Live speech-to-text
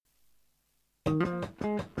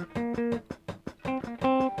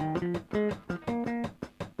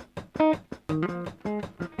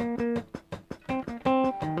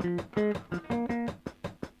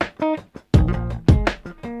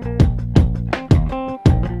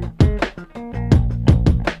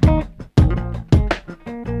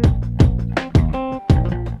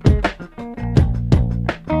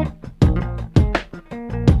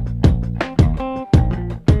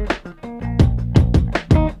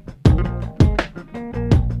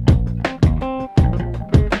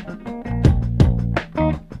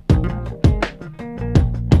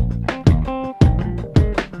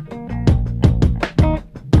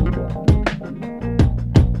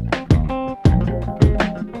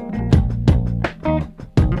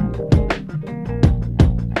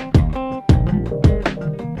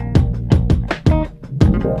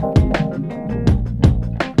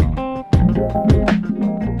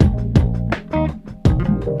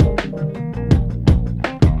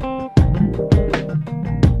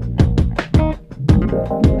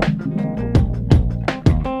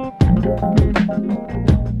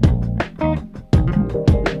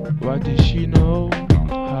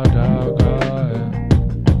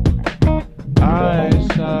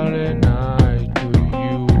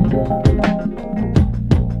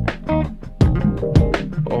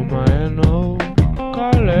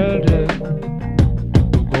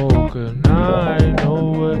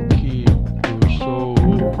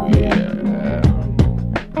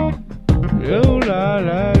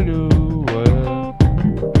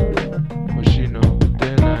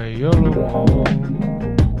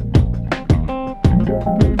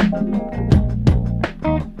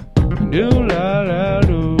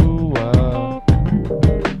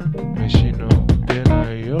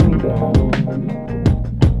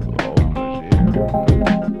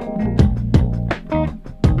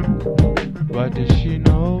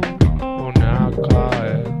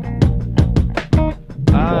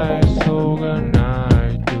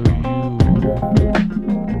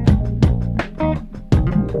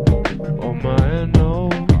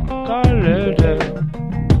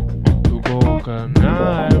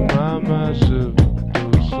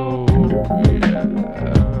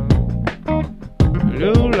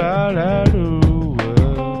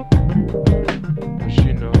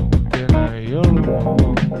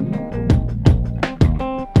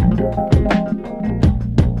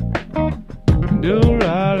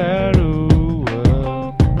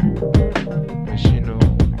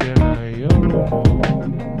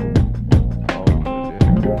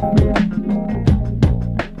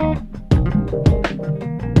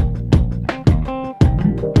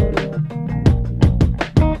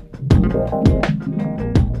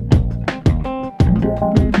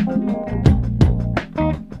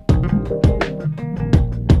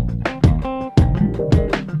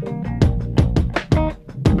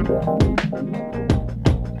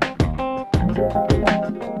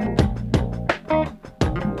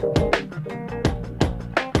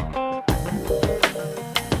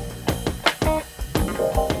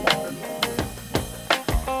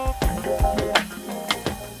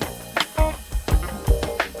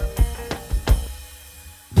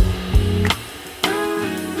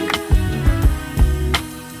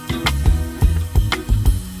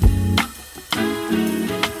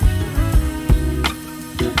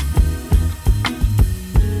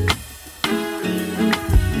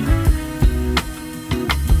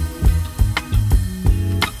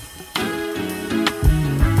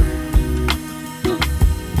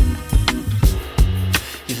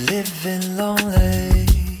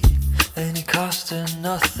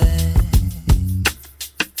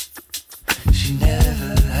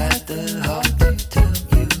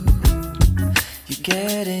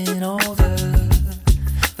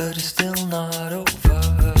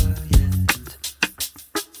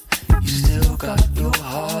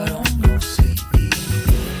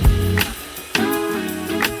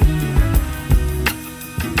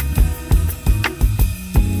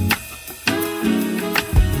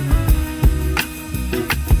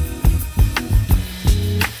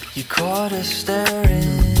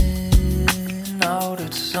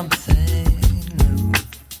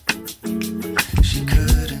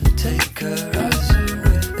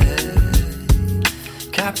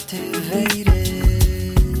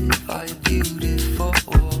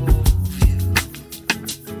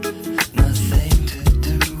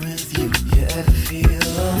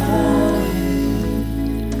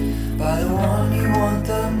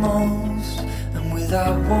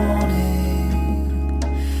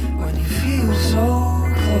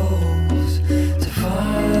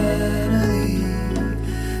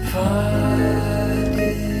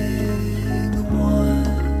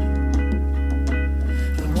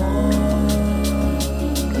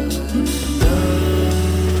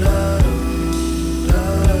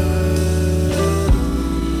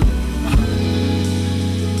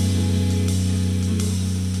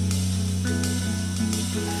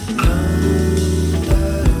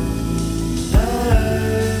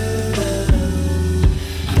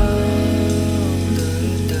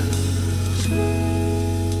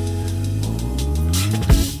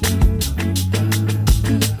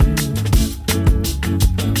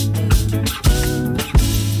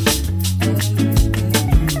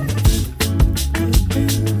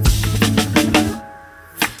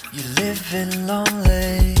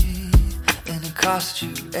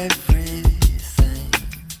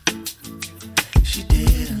She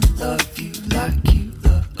didn't love you like you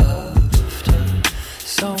loved her.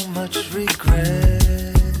 So much regret,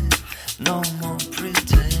 no more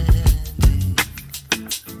pretending.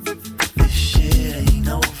 This shit ain't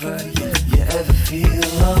over yet. You ever feel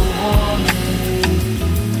unwanted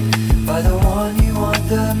by the one you want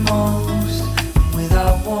the most,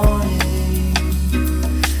 without warning?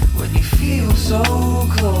 When you feel so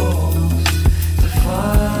close to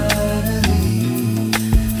finally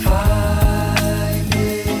finding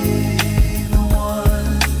the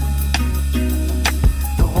one,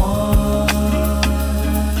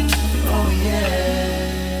 oh yeah.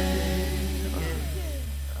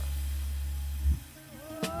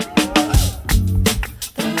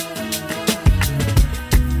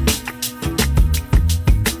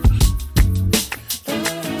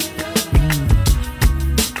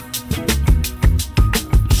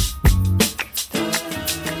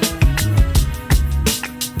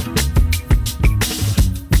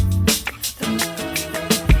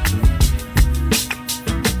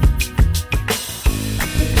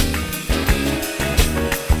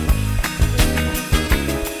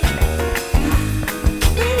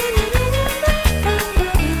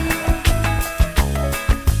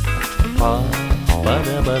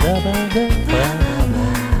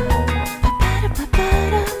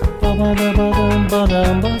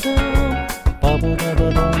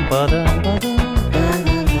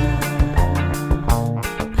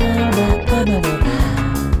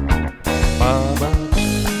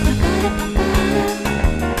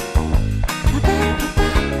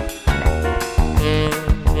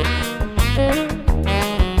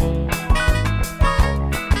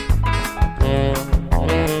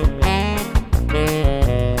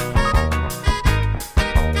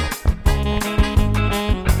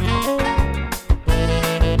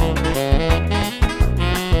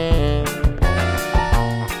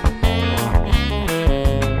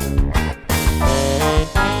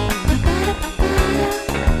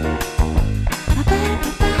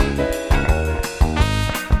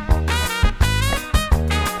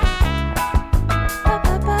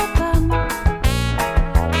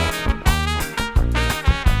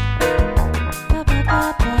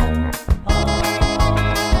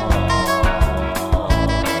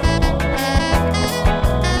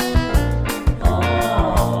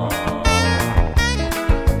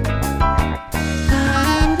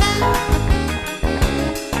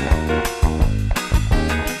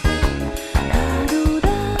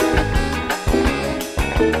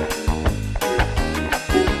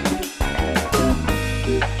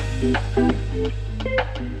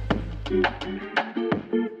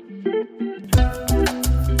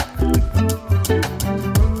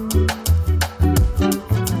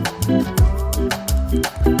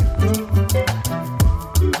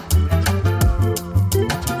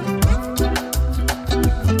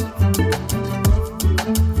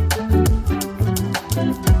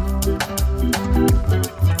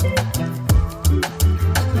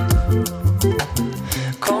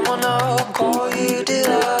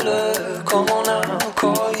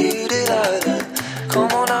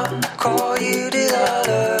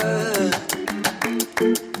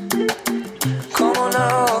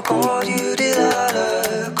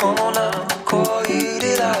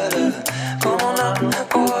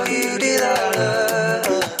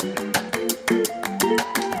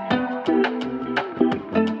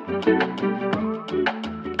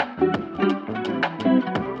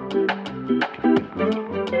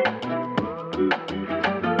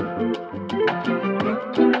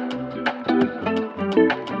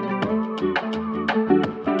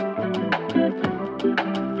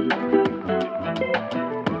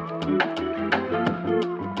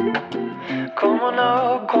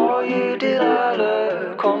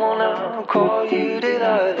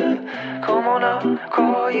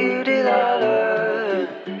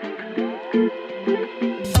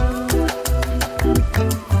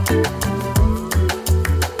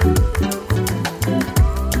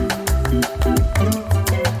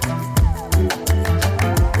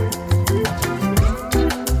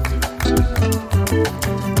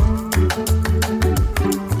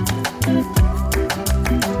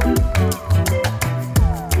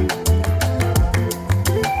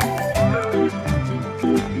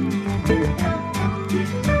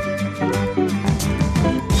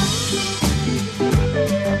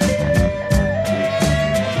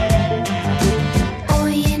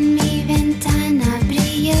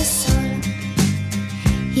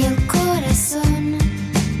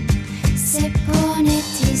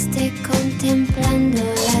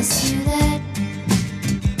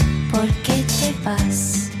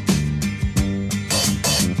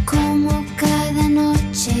 Como cada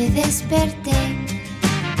noche desperté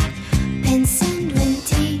pensando en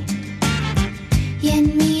ti y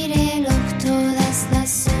en mi reloj todas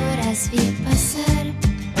las horas vi pasar.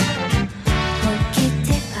 ¿Por qué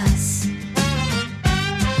te vas?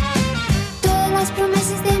 Todas las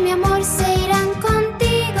promesas de mi amor se irán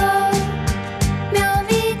contigo. Me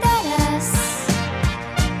olvidarás,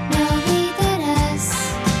 me olvidarás.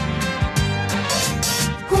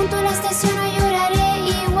 Junto a la estación no lloraré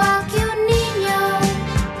igual que un niño.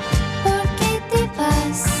 ¿Por qué te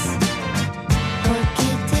vas? ¿Por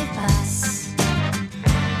qué te vas?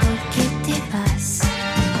 ¿Por qué te vas?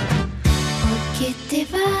 ¿Por qué te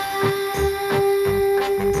vas?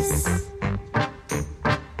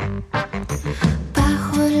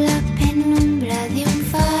 Bajo la penumbra de un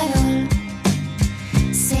farol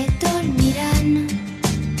se dormirán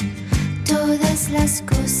todas las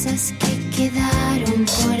cosas que quedaron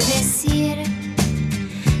por decir.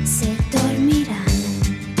 Se dormirán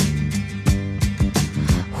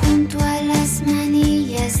junto a las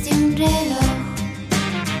manillas de un reloj.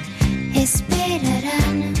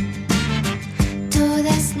 Esperarán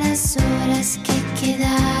todas las horas que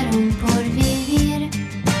quedaron por vivir.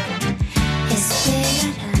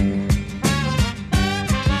 Esperarán.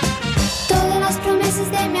 Todas las promesas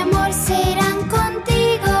de mi amor se irán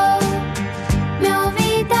contigo. Me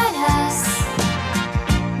olvidarás,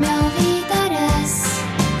 me olvidarás.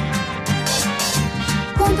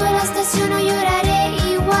 Junto a la estación no lloraré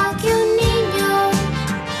igual que un niño.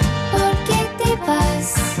 ¿Por qué te vas?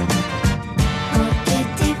 ¿Por qué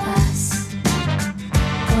te vas?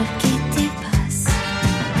 ¿Por qué te vas?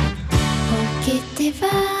 ¿Por qué te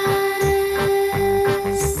vas?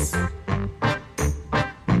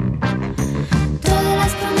 Todas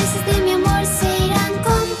las promesas de mi amor se irán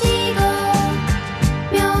contigo.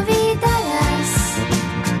 Me olvidarás,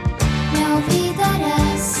 me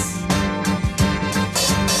olvidarás.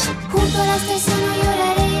 Junto a la estación no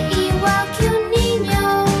lloraré igual que un niño.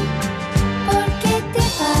 ¿Por qué te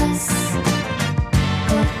vas?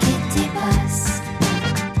 ¿Por qué te vas?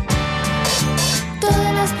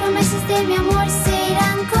 Todas las promesas de mi amor se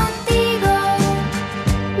irán contigo.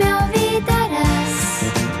 Me olvidarás,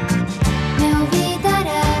 me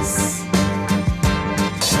olvidarás.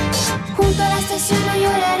 Junto a la estación no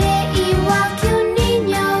lloraré igual que un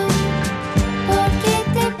niño. ¿Por qué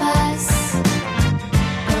te vas?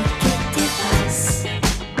 ¿Por qué te vas?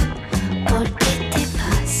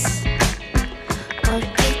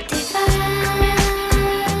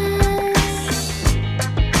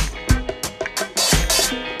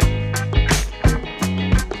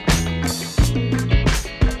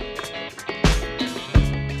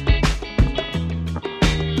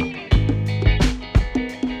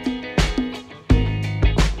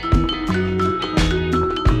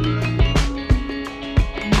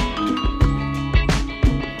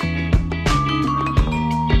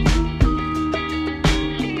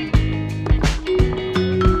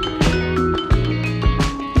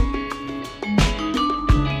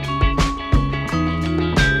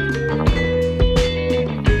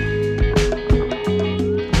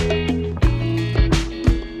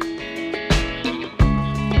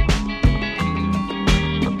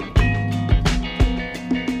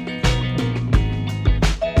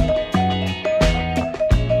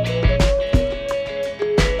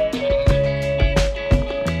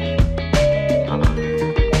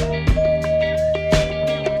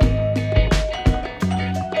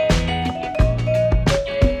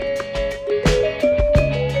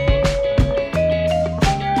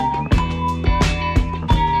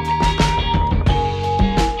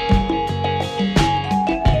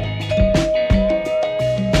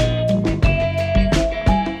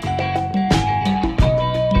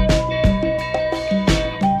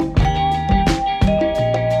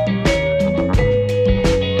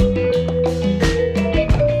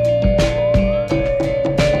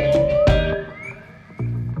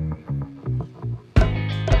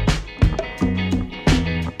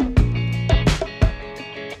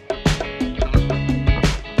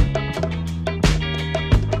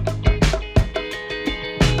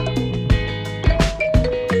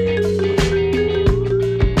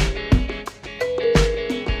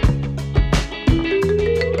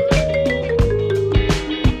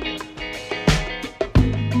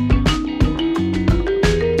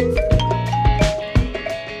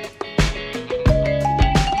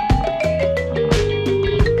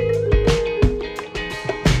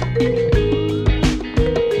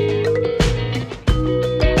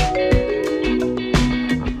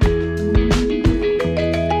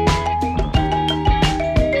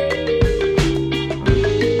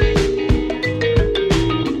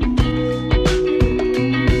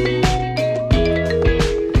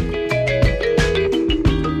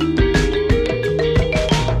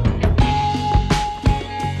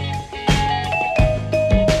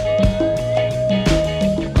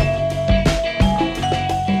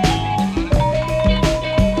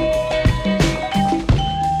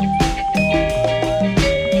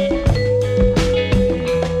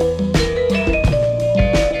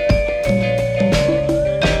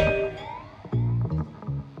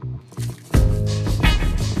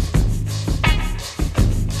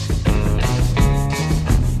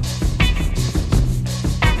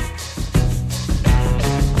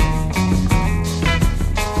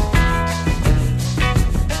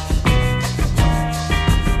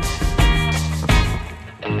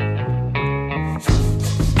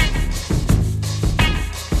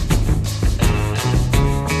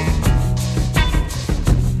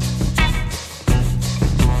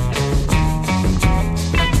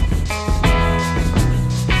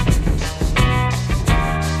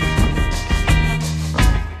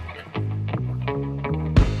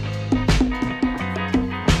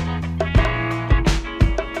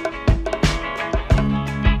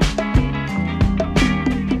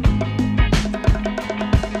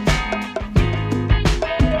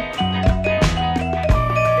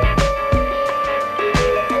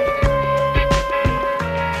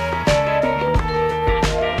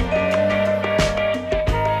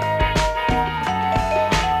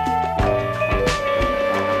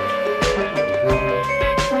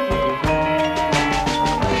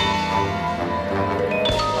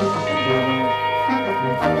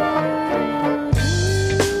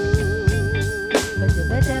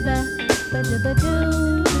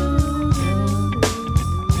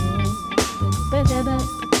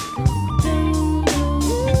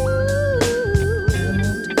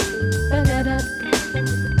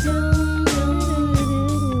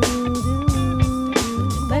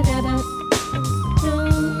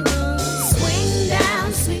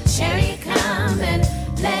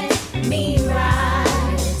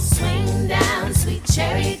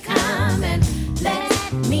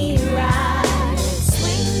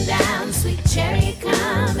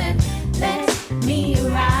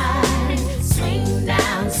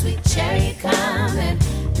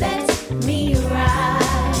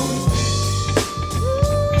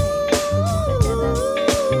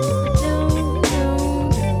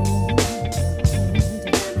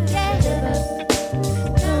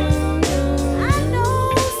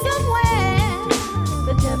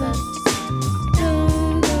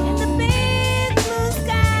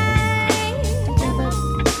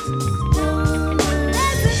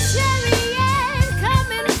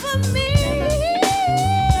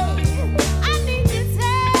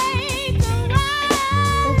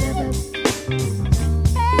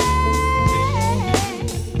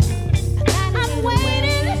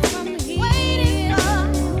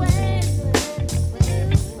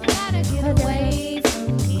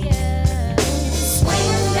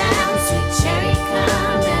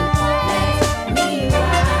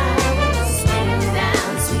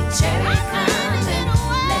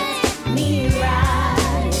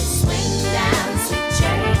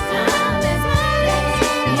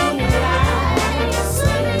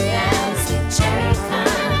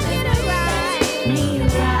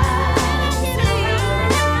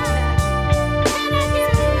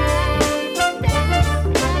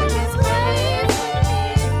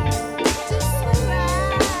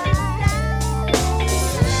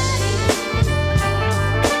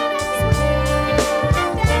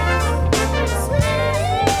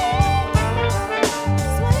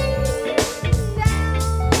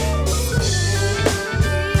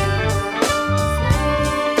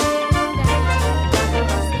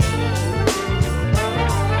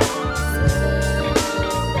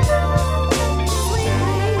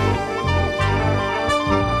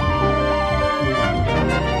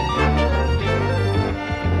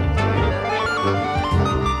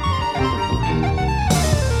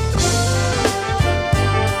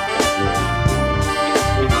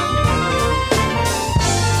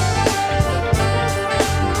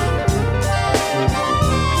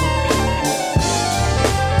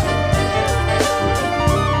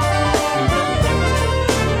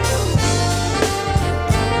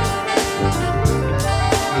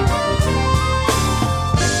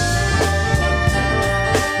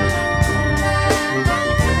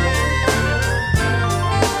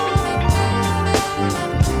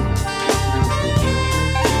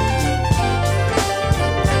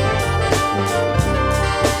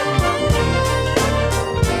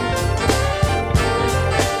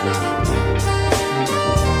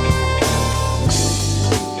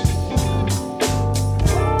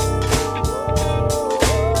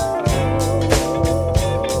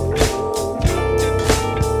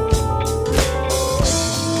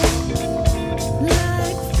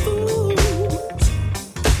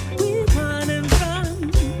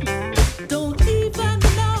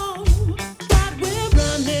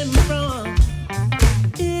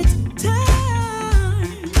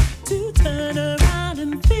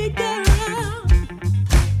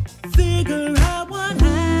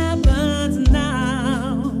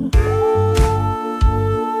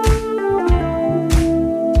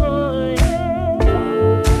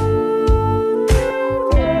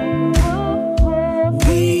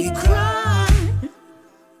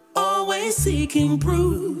 seeking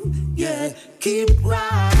proof. Yeah, keep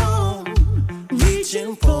right on,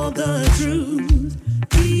 reaching for the truth.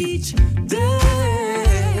 Each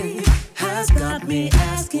day has got me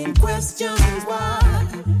asking questions why,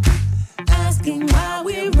 asking why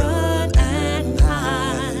we run and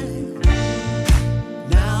hide.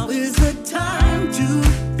 Now is the time to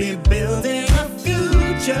be building a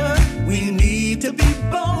future. We need to be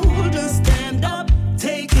bold to stand up,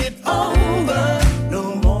 take it over.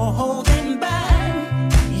 No more holding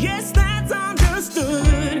back. Yes, that's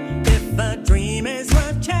understood. If a dream is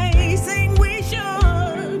worth chasing, we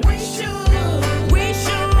should. We should. We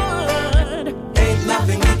should. Ain't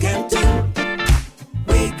nothing we can do.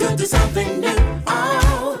 We could do something new.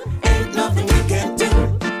 Oh, ain't nothing we can do.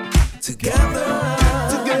 Together.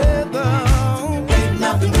 Ain't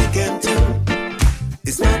nothing we can do.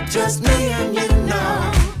 It's not just me and you,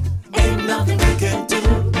 no. Ain't nothing we can do.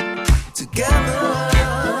 Together.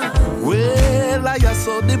 Well, I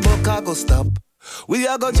saw the buck I go stop. We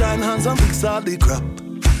are go join hands and fix all the crap.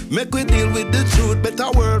 Make we deal with the truth,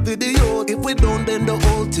 better work with the youth. If we don't, then the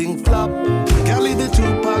whole thing flop. Can't leave the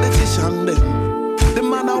true politician then. The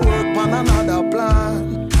man a work on another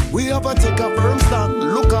plan. We have to take a firm stand,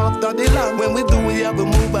 look after the land. When we do, we have to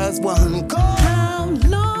move as one. How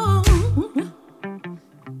long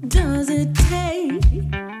does it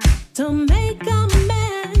take to make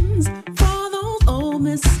amends for those old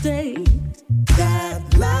mistakes? That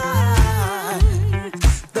lie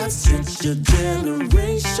that stretched your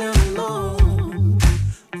generation long,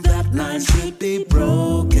 that line should be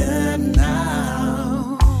broken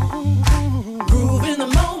now. Groove in the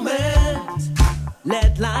moment,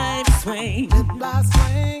 let life swing.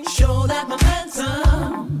 Show that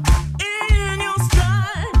momentum in your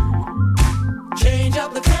stride.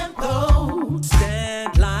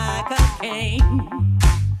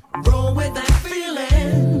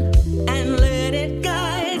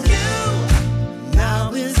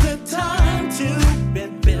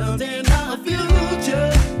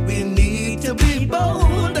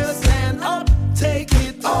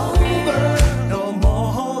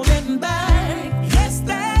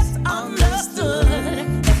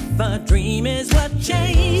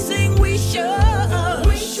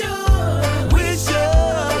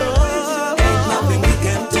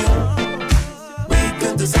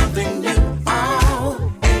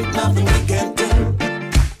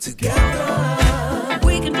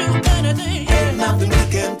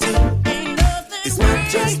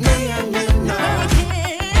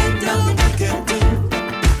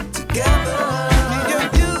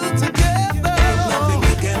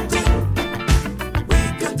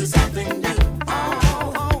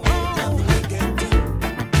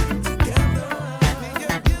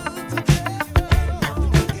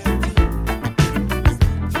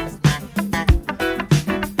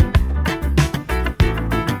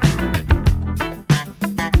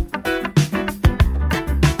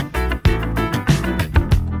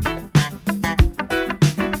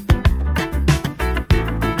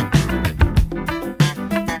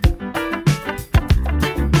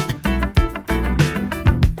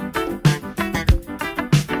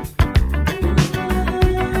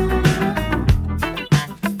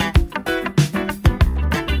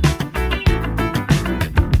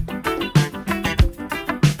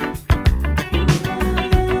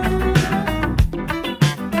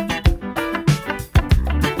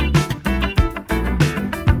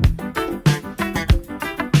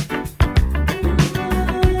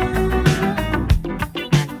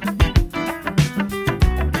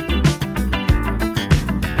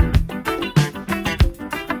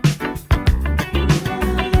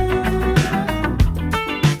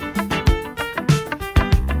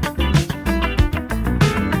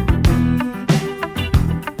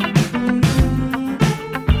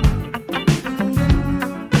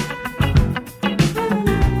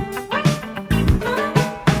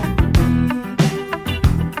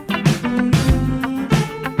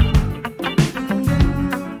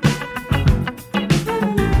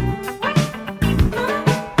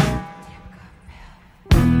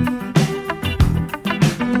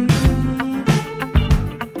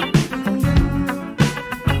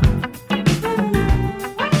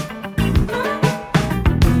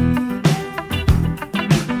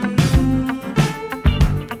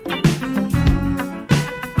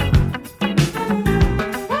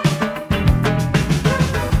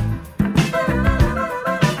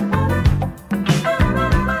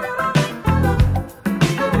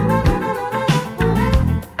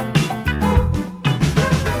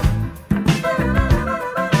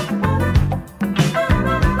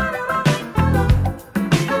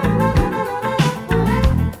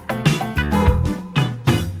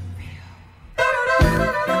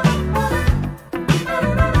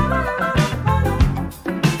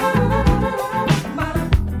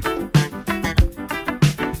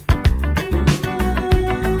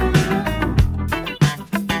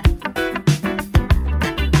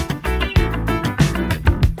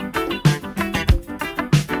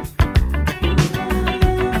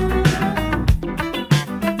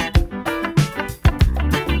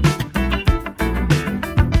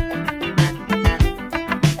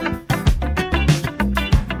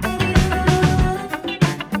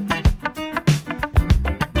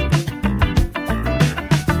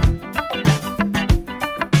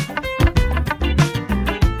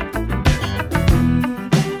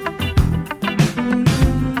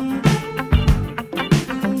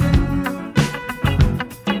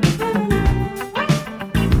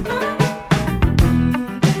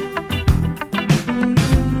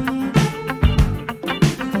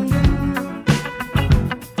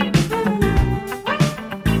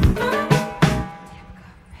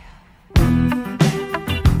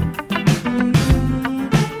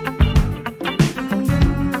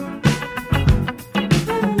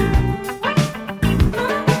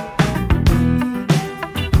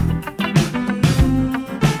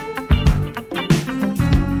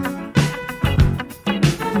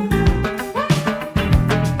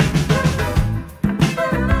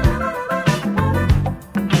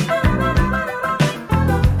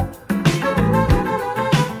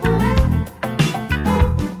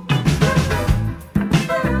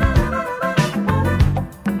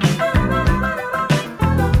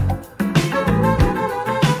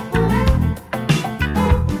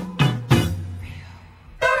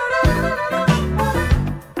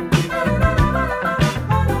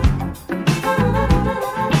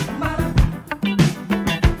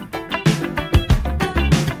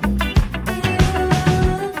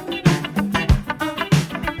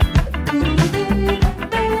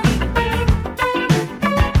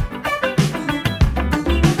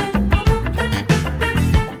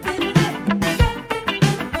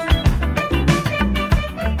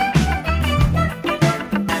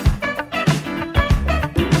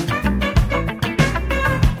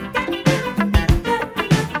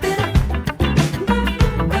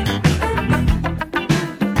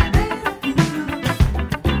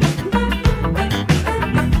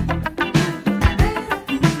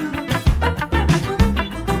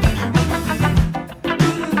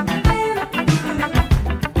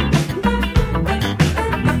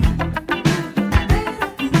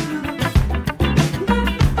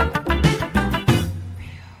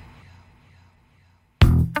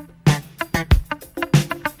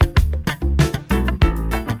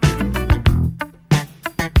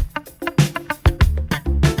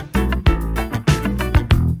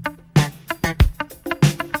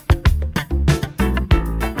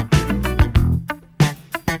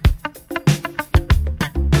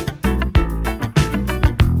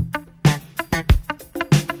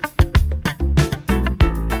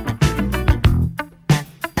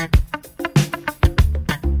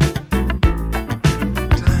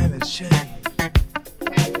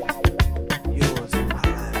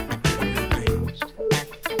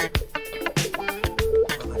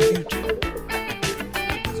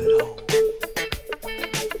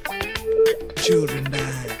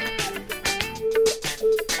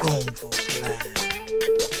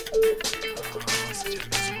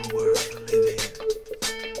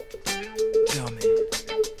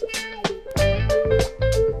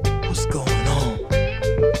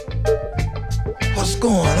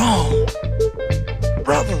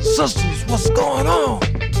 sisters, what's going on?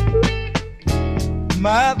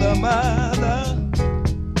 Mother, mother,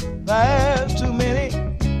 there's too many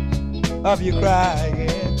of you crying.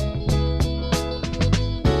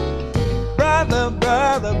 Brother,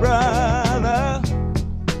 brother, brother,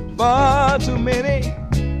 far too many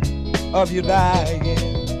of you dying.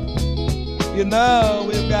 You know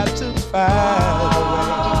we've got to find a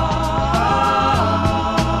way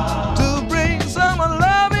to bring some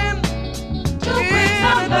loving in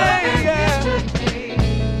today, yeah.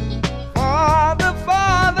 Father,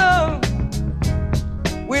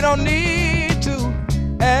 we don't need to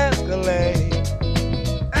escalate.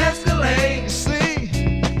 You see,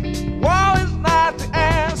 war is not the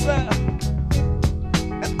answer,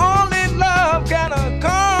 and only love can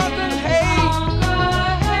conquer hate.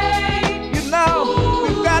 You know,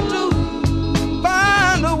 we've got to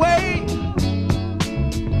find a way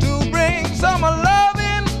to bring some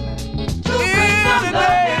loving in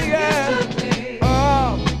today, yeah.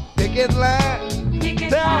 Oh, picket line,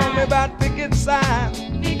 tell me about picket sign.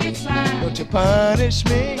 Don't you punish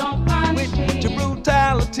me with your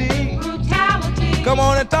brutality. Come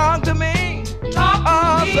on and talk to me.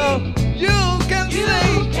 So you can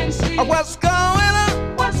see what's going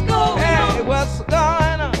on. What's going on? What's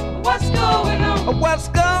going on? What's going on? What's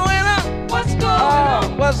going on? What's going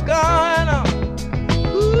on? What's going on?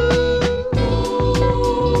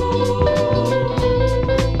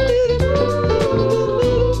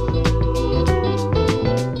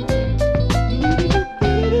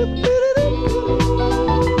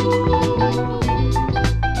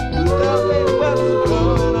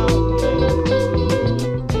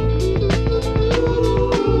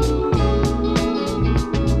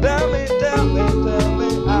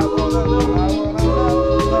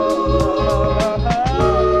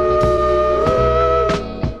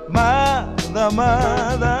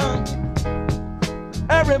 Mother,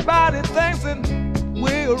 everybody thinks that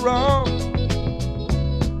we're wrong.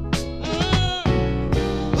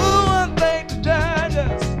 Who are they to judge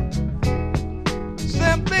us?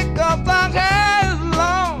 Simply 'cause our hair is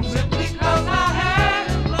long. Simply 'cause our hair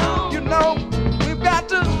is long. You know, we've got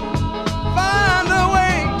to find a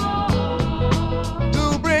way to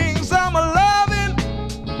bring some loving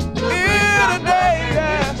here today.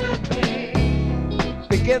 Yeah.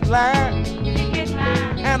 Picket line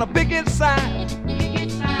and a picket sign.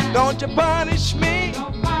 Don't you punish me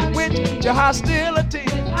with your hostility.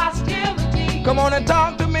 Come on and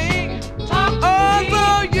talk to me. So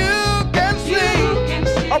you can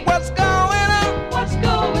see what's going on. What's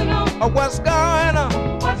going on? What's going on?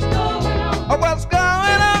 What's going on? What's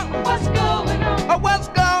going on? What's going on? What's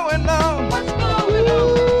going on? What's going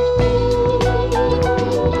on?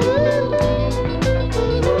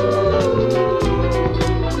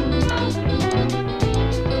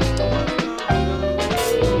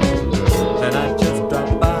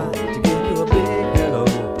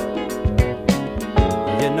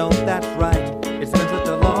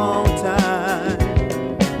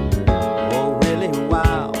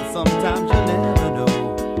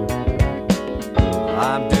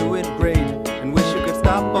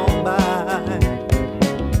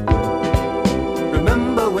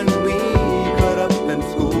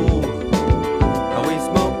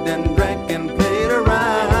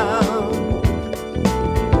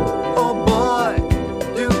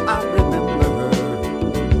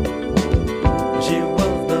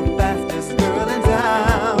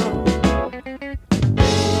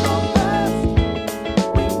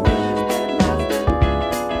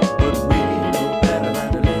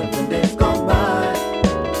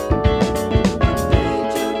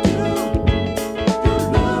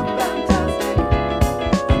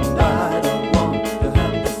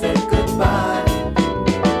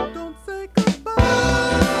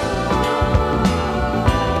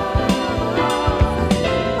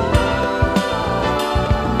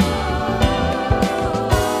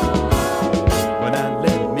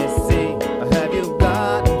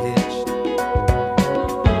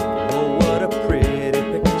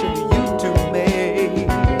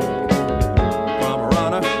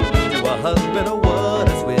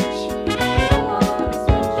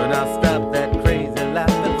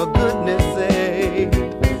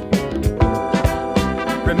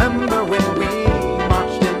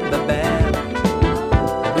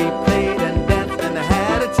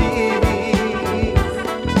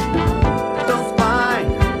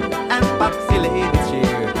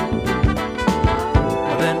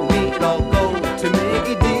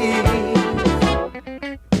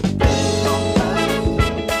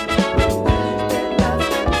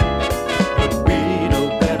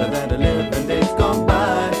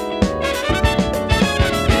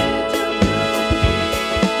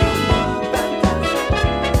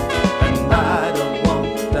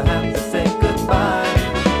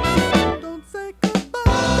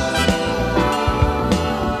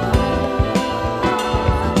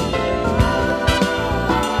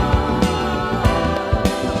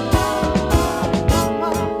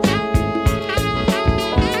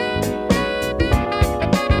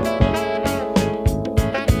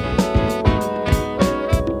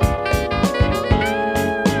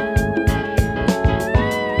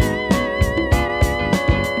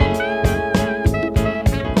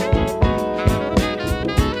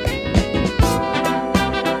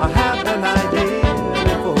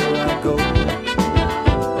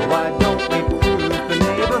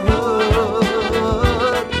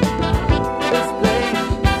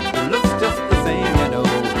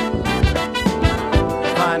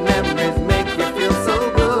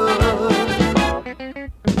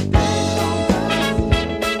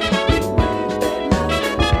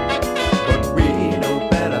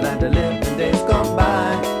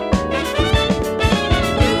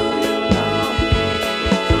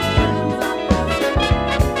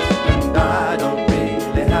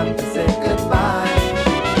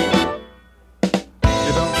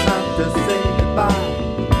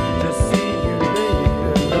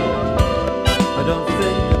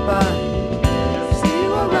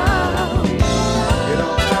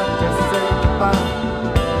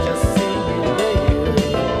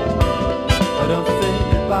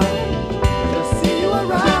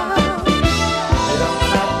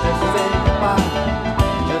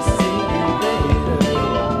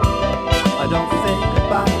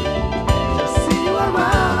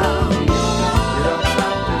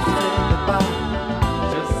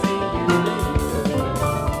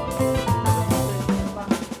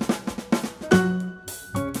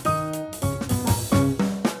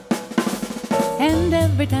 And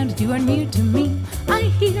every time that you are near to me, I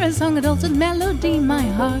hear a song, a dulcet melody. My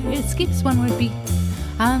heart skips one more beat.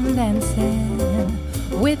 I'm dancing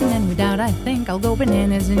with and without. I think I'll go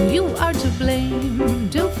bananas, and you are to blame.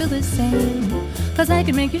 Do feel the same, 'cause I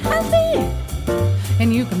can make you happy,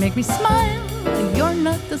 and you can make me smile. You're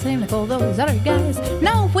not the same like all those other guys.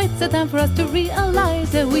 Now it's the time for us to realize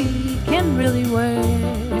that we can really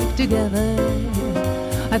work together.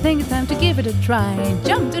 I think it's time to give it a try.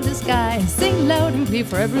 Jump to the sky, sing loud and clear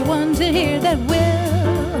for everyone to hear that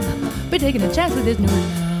we'll be taking a chance with this new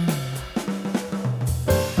love.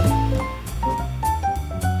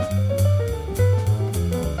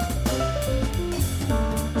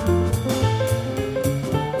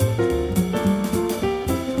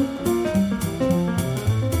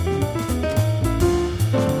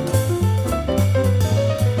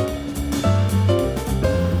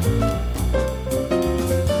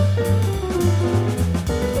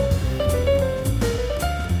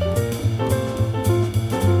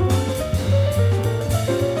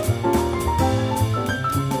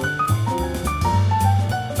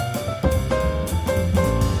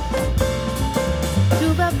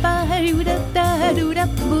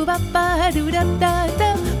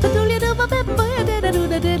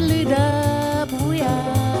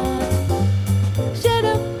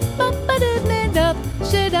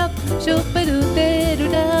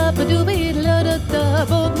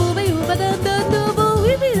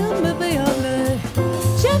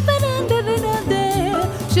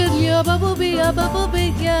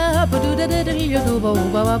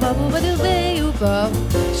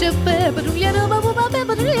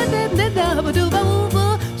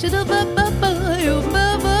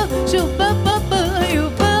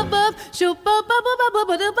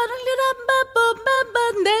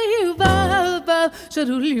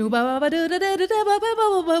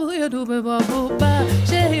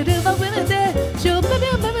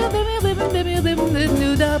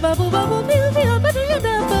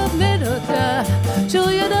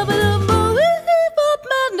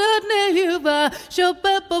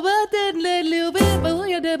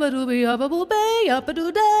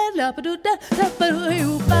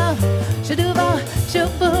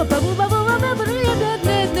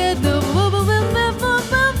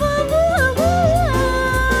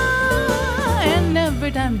 And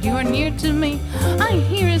every time you are near to me, I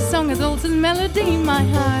hear a song, a dulcet melody. My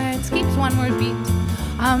heart skips one more beat.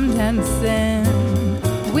 I'm dancing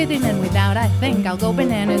with him and without. I think I'll go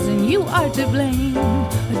bananas, and you are to blame.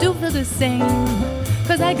 I do feel the same,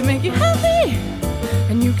 'cause I can make you happy,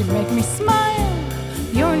 and you can make me smile.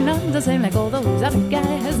 You're not the same like all those other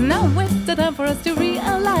guys. Now it's the time for us to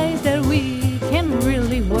realize that we can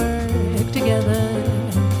really work together.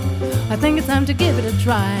 I think it's time to give it a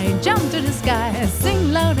try. Jump to the sky,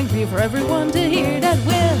 sing loud and clear for everyone to hear that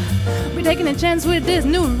we're taking a chance with this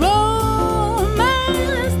new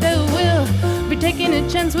romance. That we'll be taking a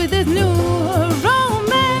chance with this new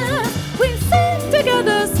romance. We sing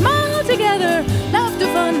together, smile together, laugh to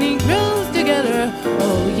funny cruise together.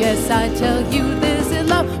 Oh yes, I tell you this is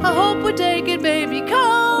love. I hope we take it, baby.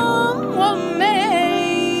 Come on, me.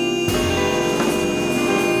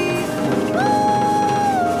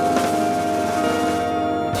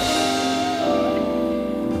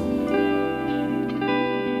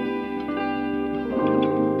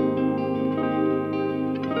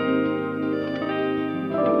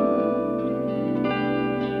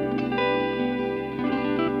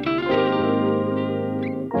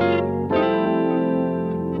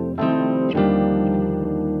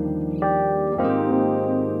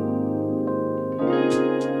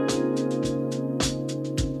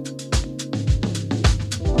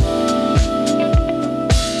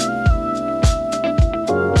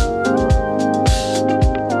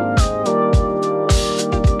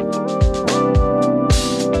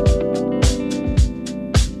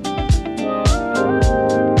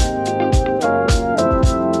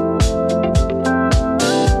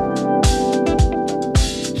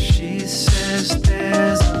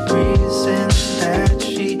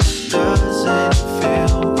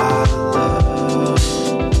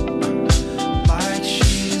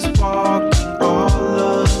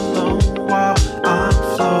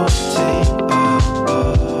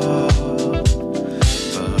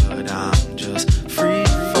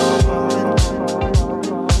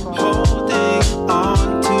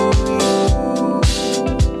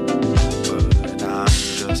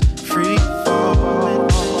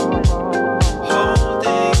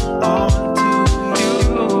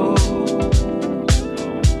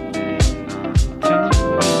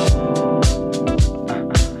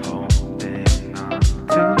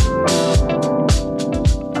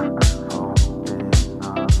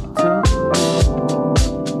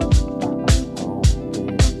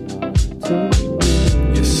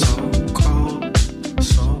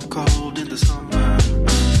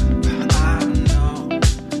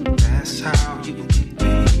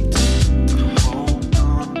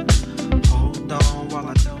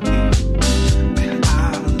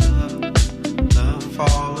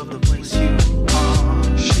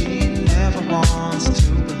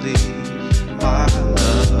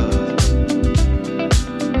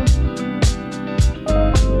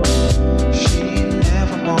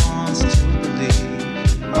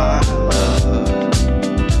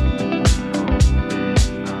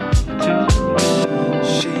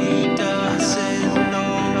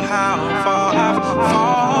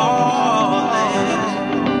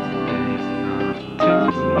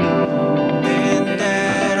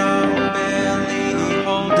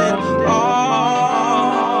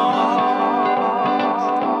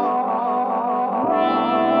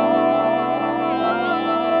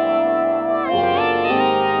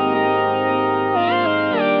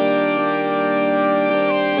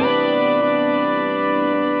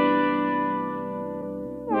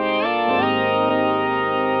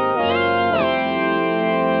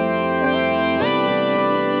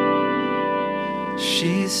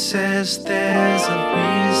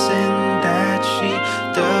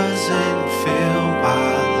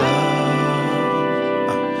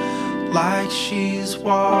 she's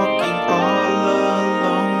walking all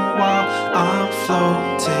alone while I'm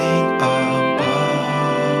floating above.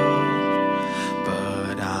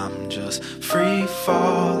 But I'm just free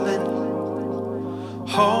falling,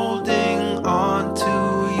 holding on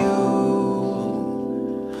to you.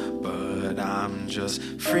 But I'm just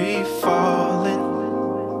free falling,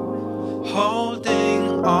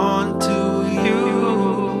 holding on to you.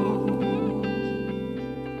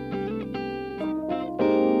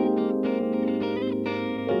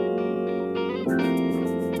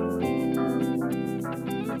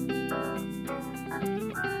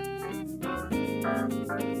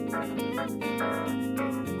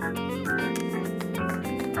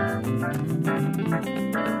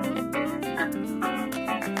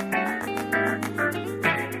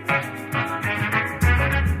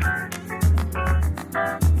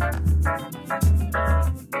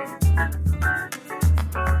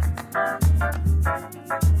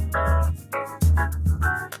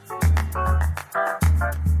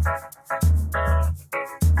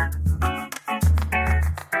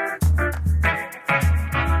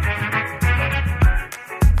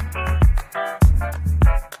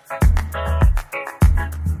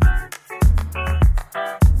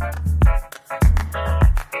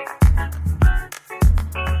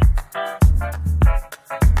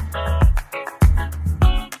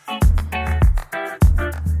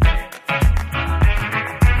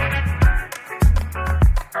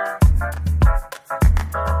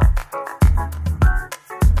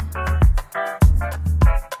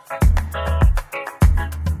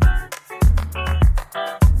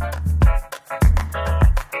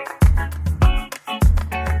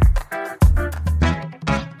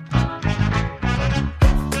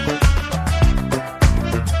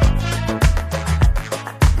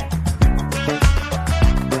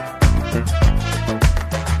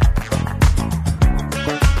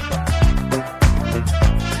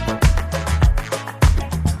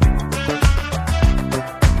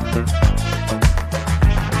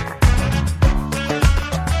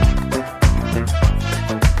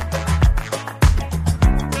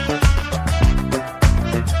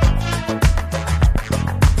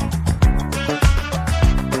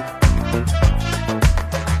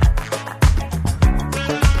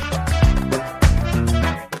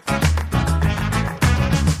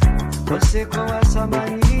 Você com essa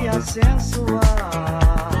mania sensual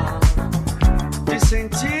de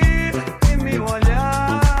sentir e me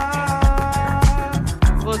olhar.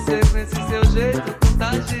 Você com esse seu jeito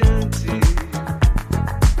contagiante,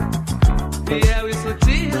 fiel e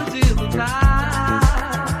sutil de lutar.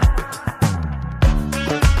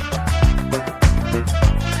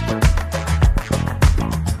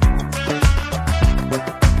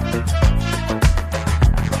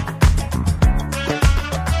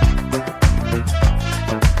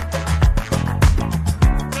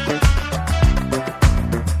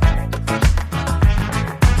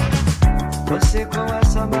 Você com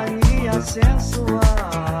essa mania sensual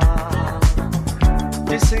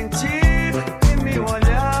de sentir e me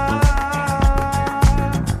olhar.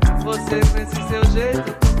 Você com esse seu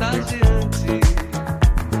jeito contagiante,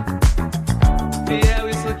 fiel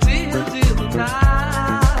e sutil de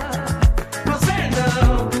lutar. Você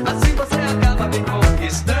não, assim você acaba me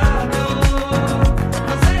conquistando.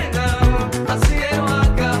 Você não, assim eu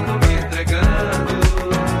acabo me entregando.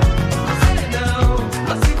 Você não,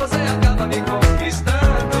 assim você acaba me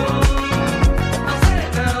conquistando. Você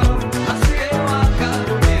não, assim eu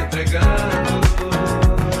acabo me entregando.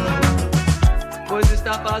 Pois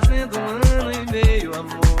está fazendo 1 ano e meio,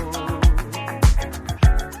 amor,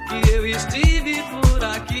 que eu estive por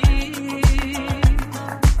aqui,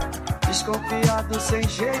 desconfiado, sem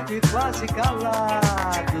jeito e quase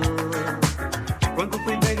calado, quando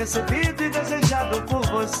fui bem recebido e desejado por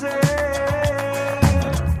você.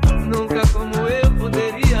 Nunca como eu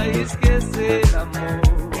poderia esquecer, amor.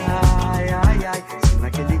 Ai, ai, ai, se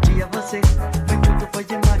naquele dia você foi tudo, foi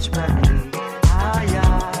demais pra mim. Ai,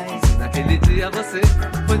 ai, se naquele dia você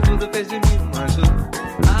foi tudo, fez de mim um anjo.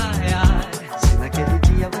 Ai, ai, se naquele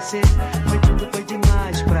dia você foi tudo, foi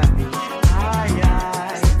demais pra mim. Ai,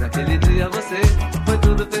 ai, se naquele dia você foi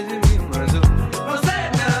tudo, fez de mim um anjo. Você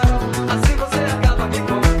não, assim você acaba me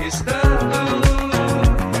conquistando.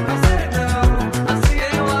 Você não, assim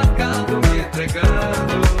eu acabo me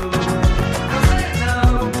entregando. Você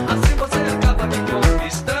não, assim você acaba me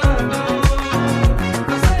conquistando.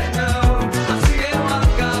 Você não, assim eu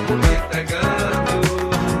acabo me entregando.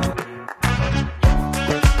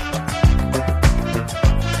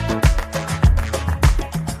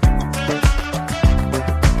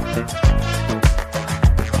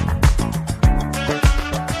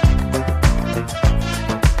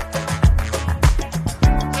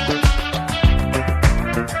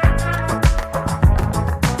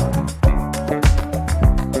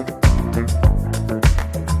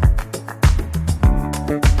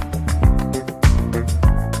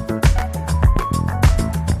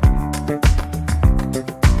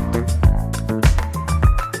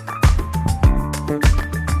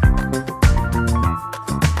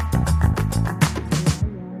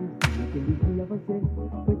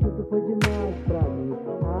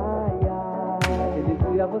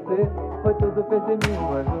 você foi tudo, fez de mim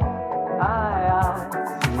um anjo. Ai, ai,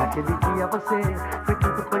 se naquele dia você foi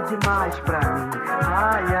tudo, foi demais pra mim.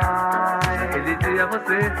 Ai, ai, naquele dia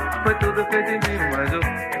você foi tudo, fez de mim um anjo.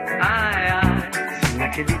 Ai, ai, se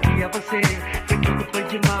naquele dia você foi tudo, foi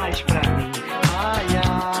demais pra mim. Ai,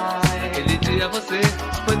 ai, naquele dia você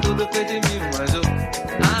foi tudo, fez de mim um anjo.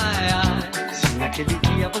 Ai, ai, se naquele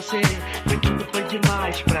dia você foi tudo, foi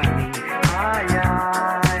demais pra mim. Ai,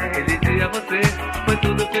 ai, naquele dia você foi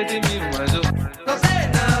tudo, fez de mim um anjo. Não sei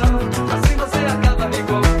não, assim você acaba me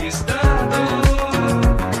conquistando.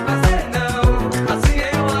 Não sei não, assim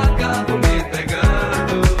eu acabo me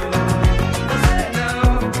entregando. Não sei não,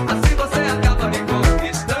 assim você acaba me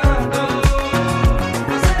conquistando.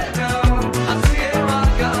 Não sei não, assim eu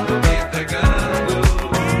acabo me entregando.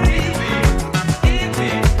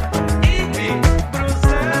 E vi pro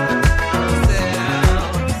céu.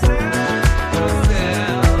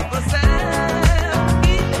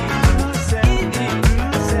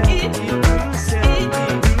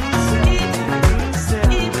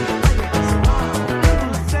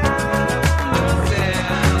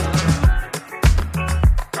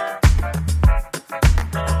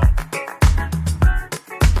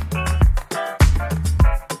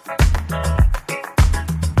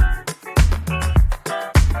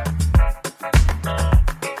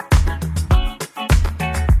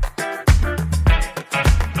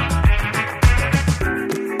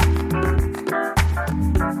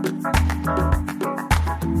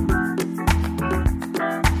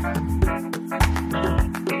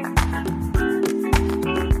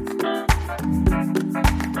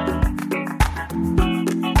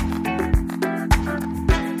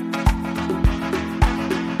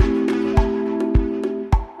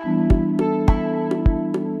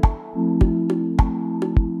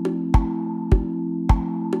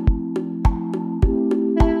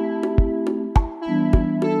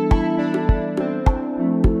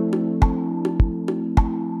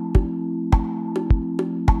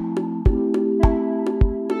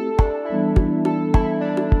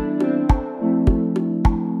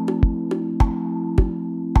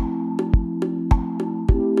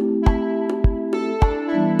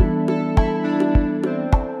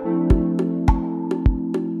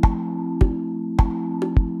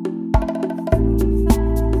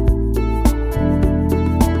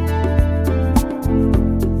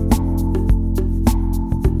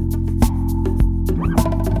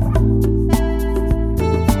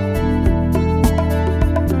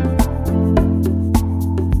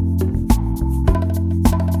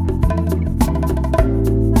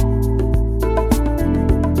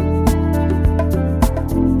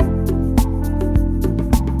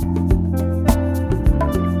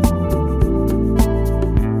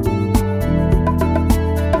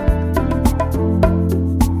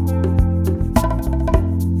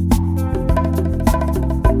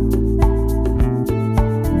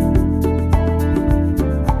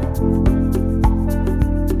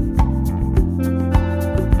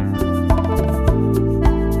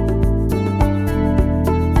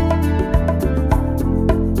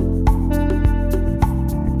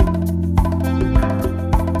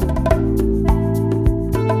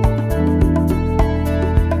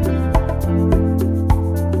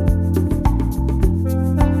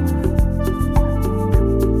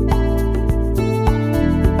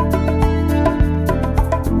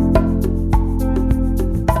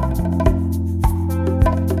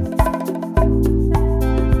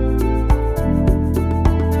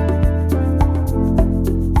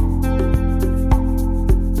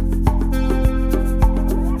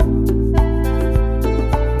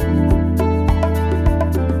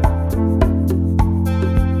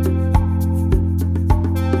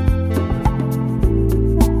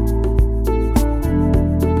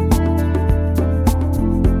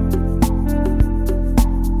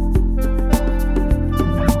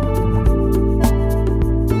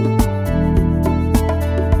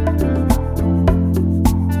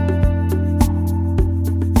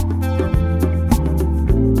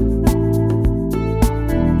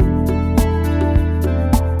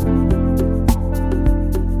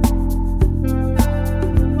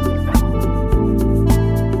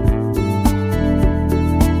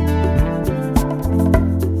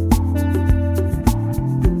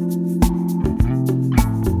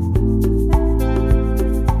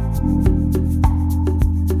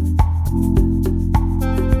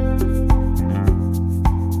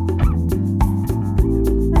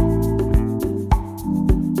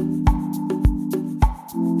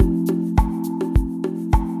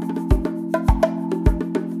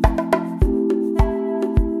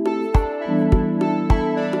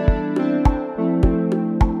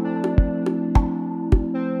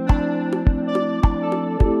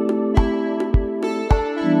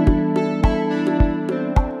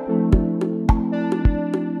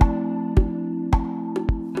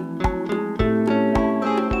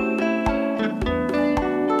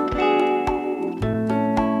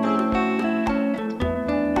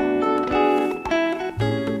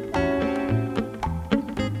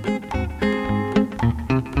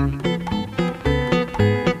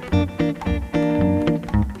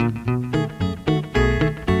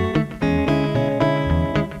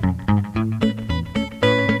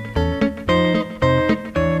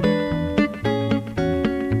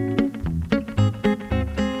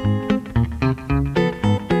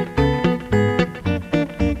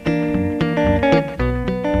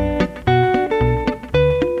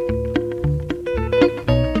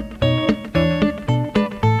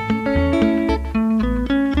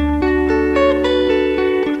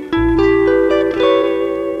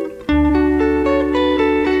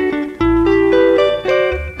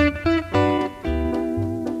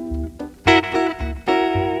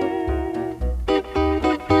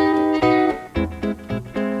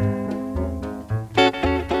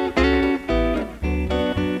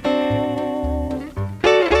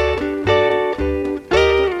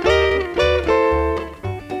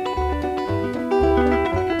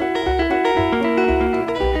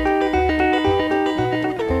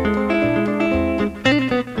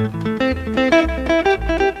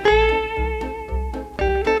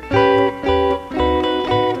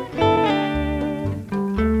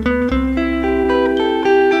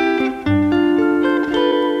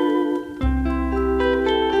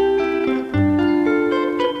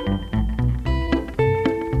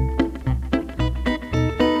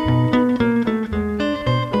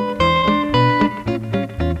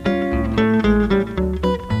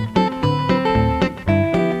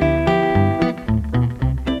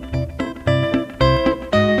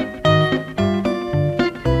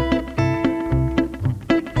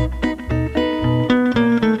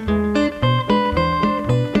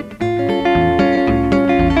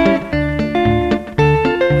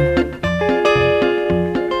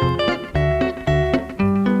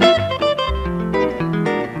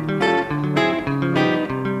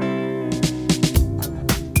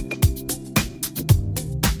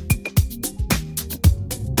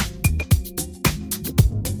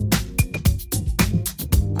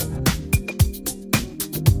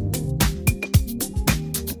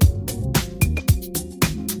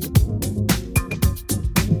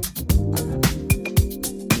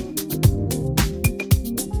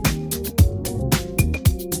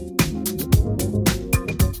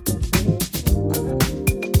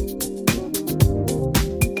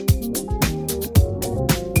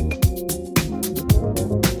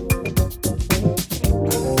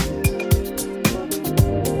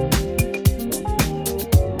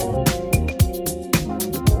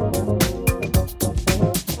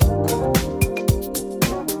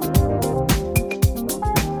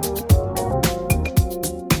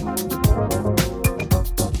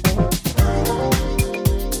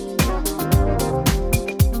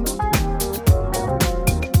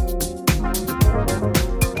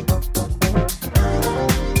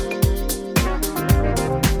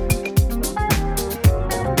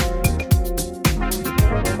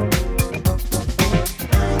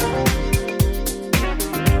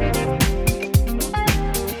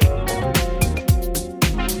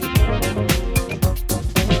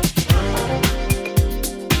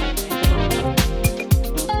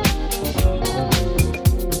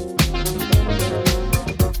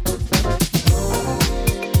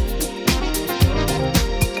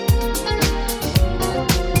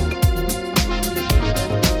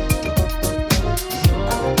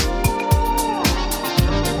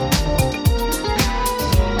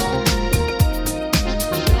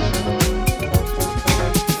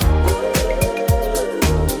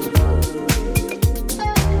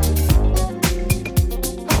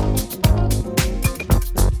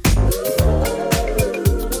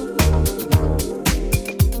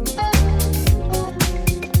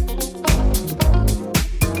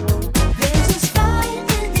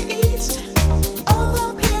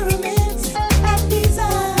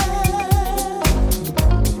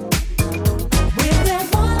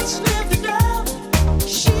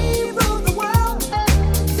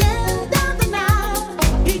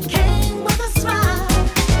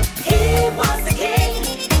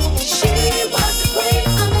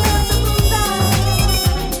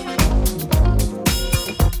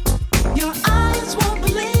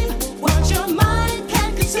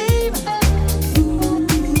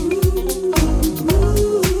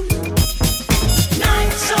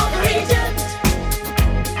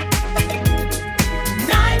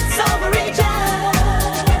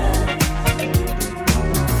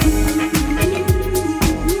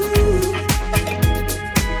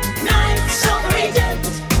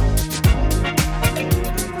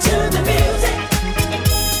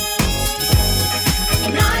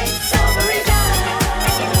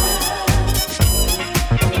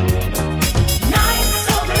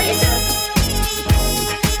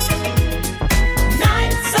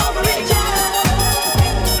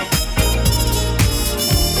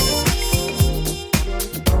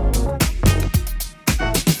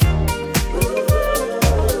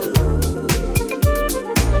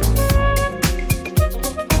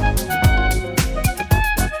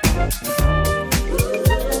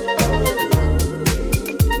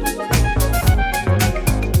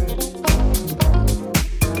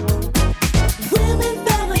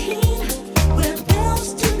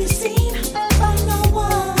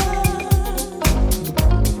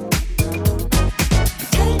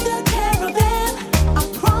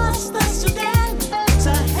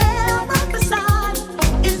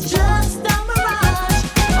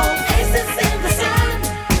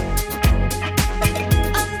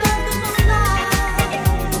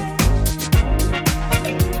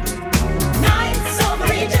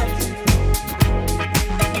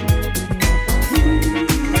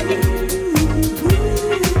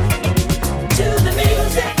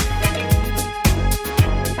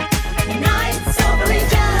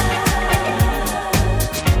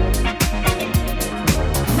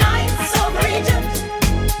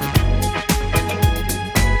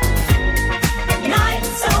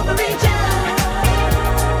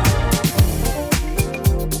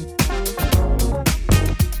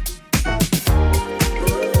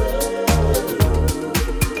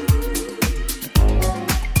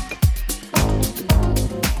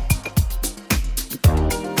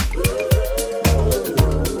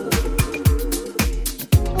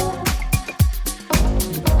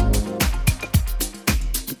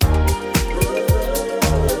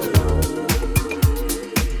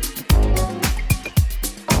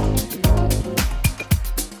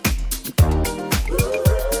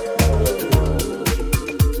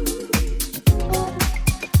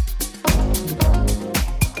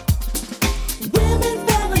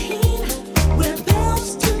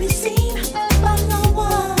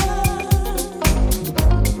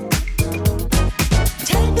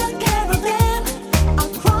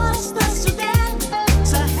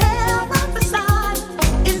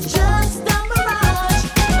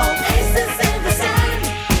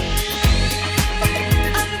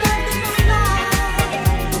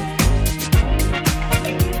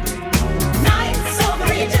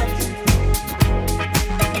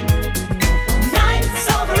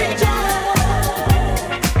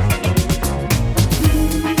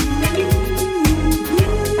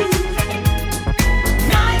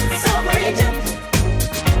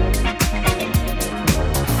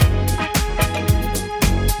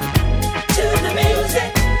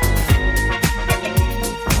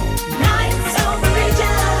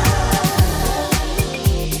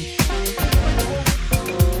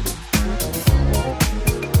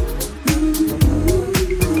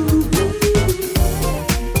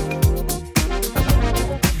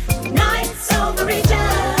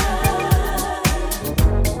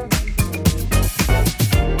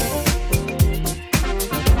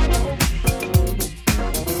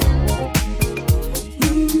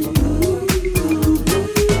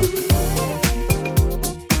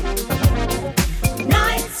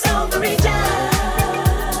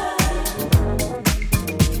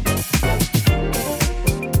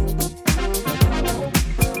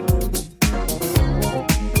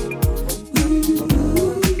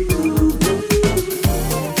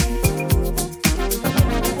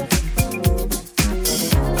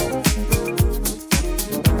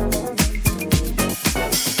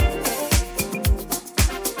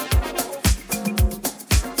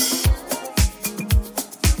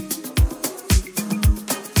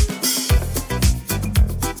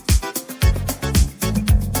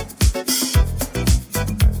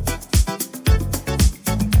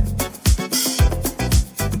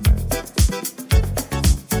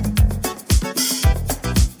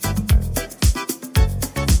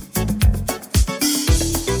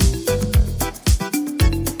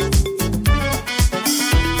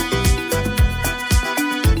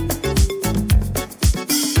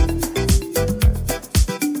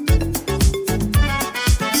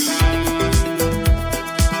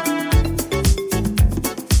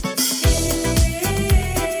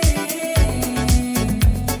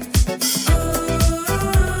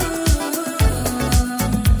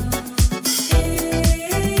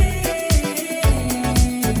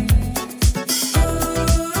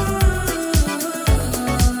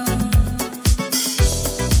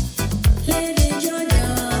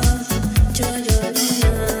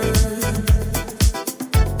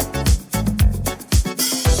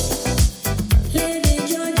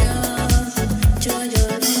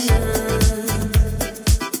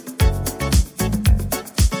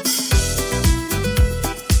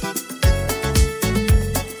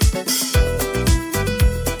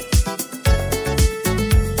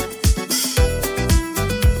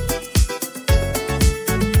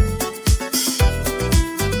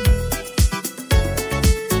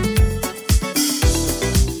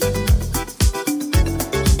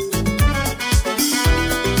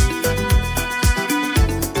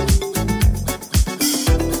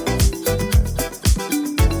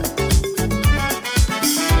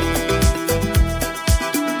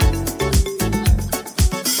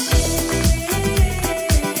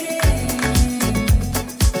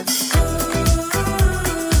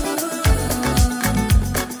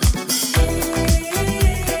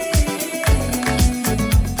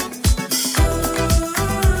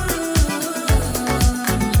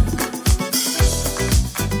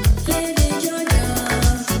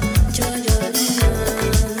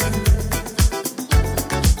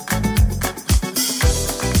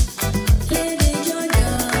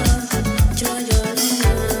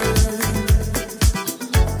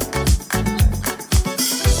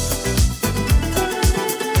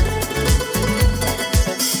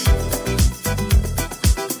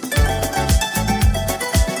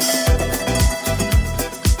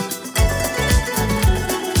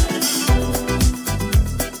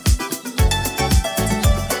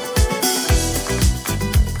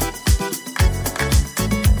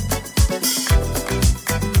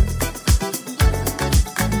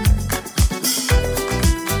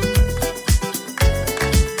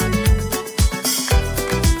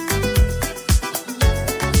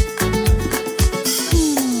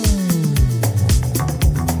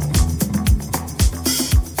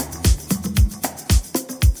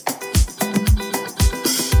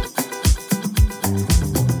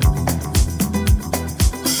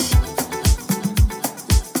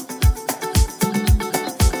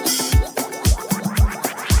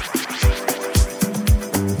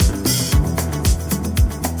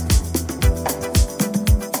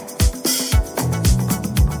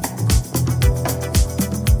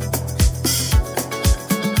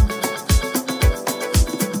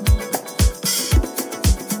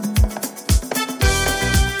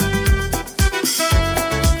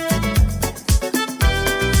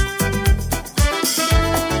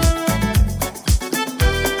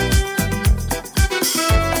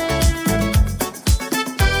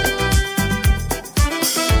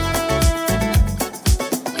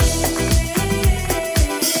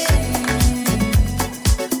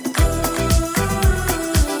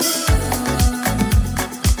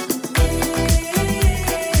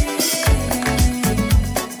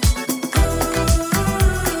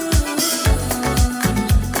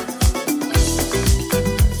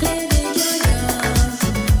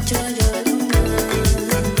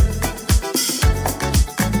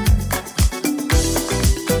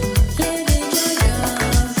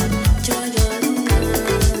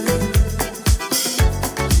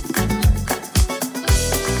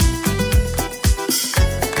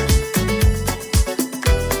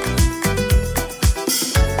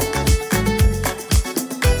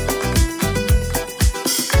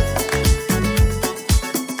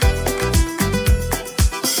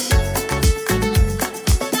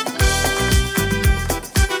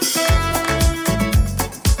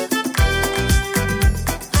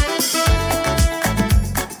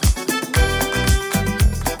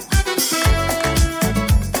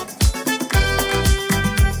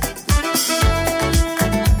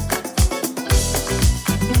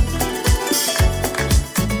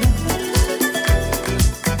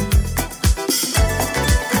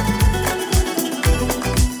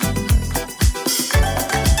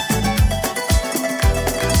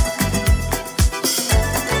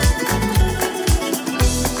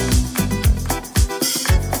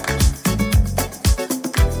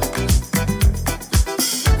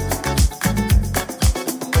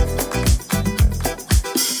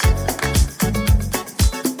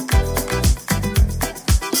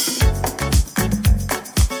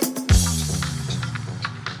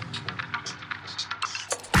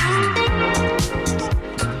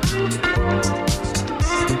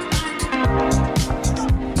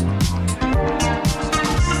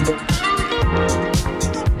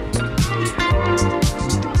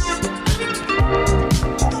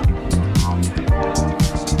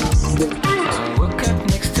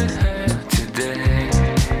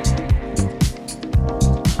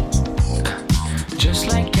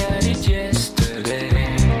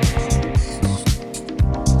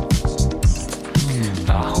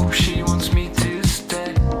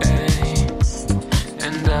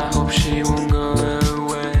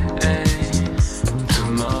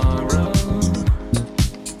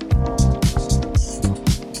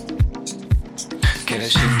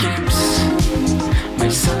 'Cause she keeps my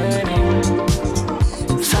sunny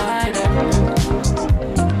side up.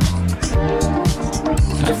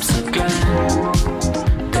 I'm so glad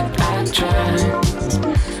that I tried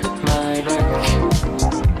my luck.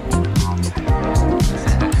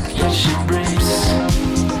 Yeah, she brings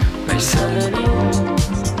my sunny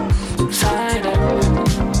side up.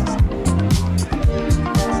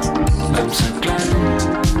 I'm so glad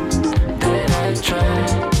that I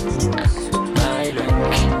tried my luck.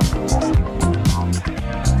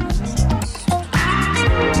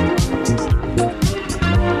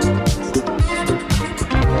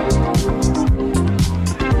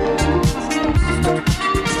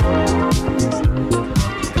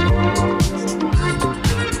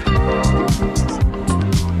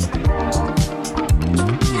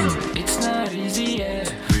 It's not easy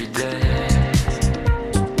every day,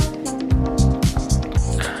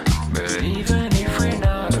 but even if we're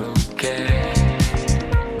not okay,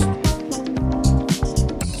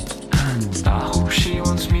 I hope she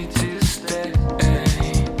wants me to stay,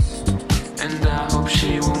 and I hope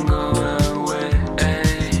she won't go away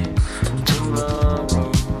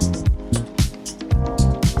tomorrow.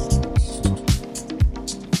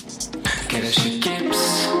 'Cause she keeps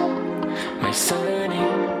my sunny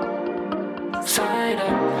side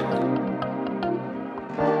up.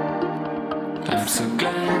 I'm so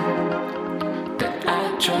glad that I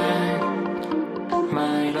tried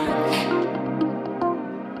my luck.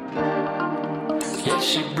 Yeah,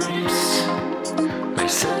 she brings my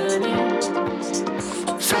sunny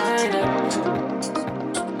side up.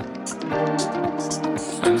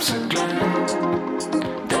 I'm so glad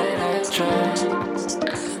that I tried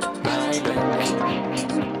my luck.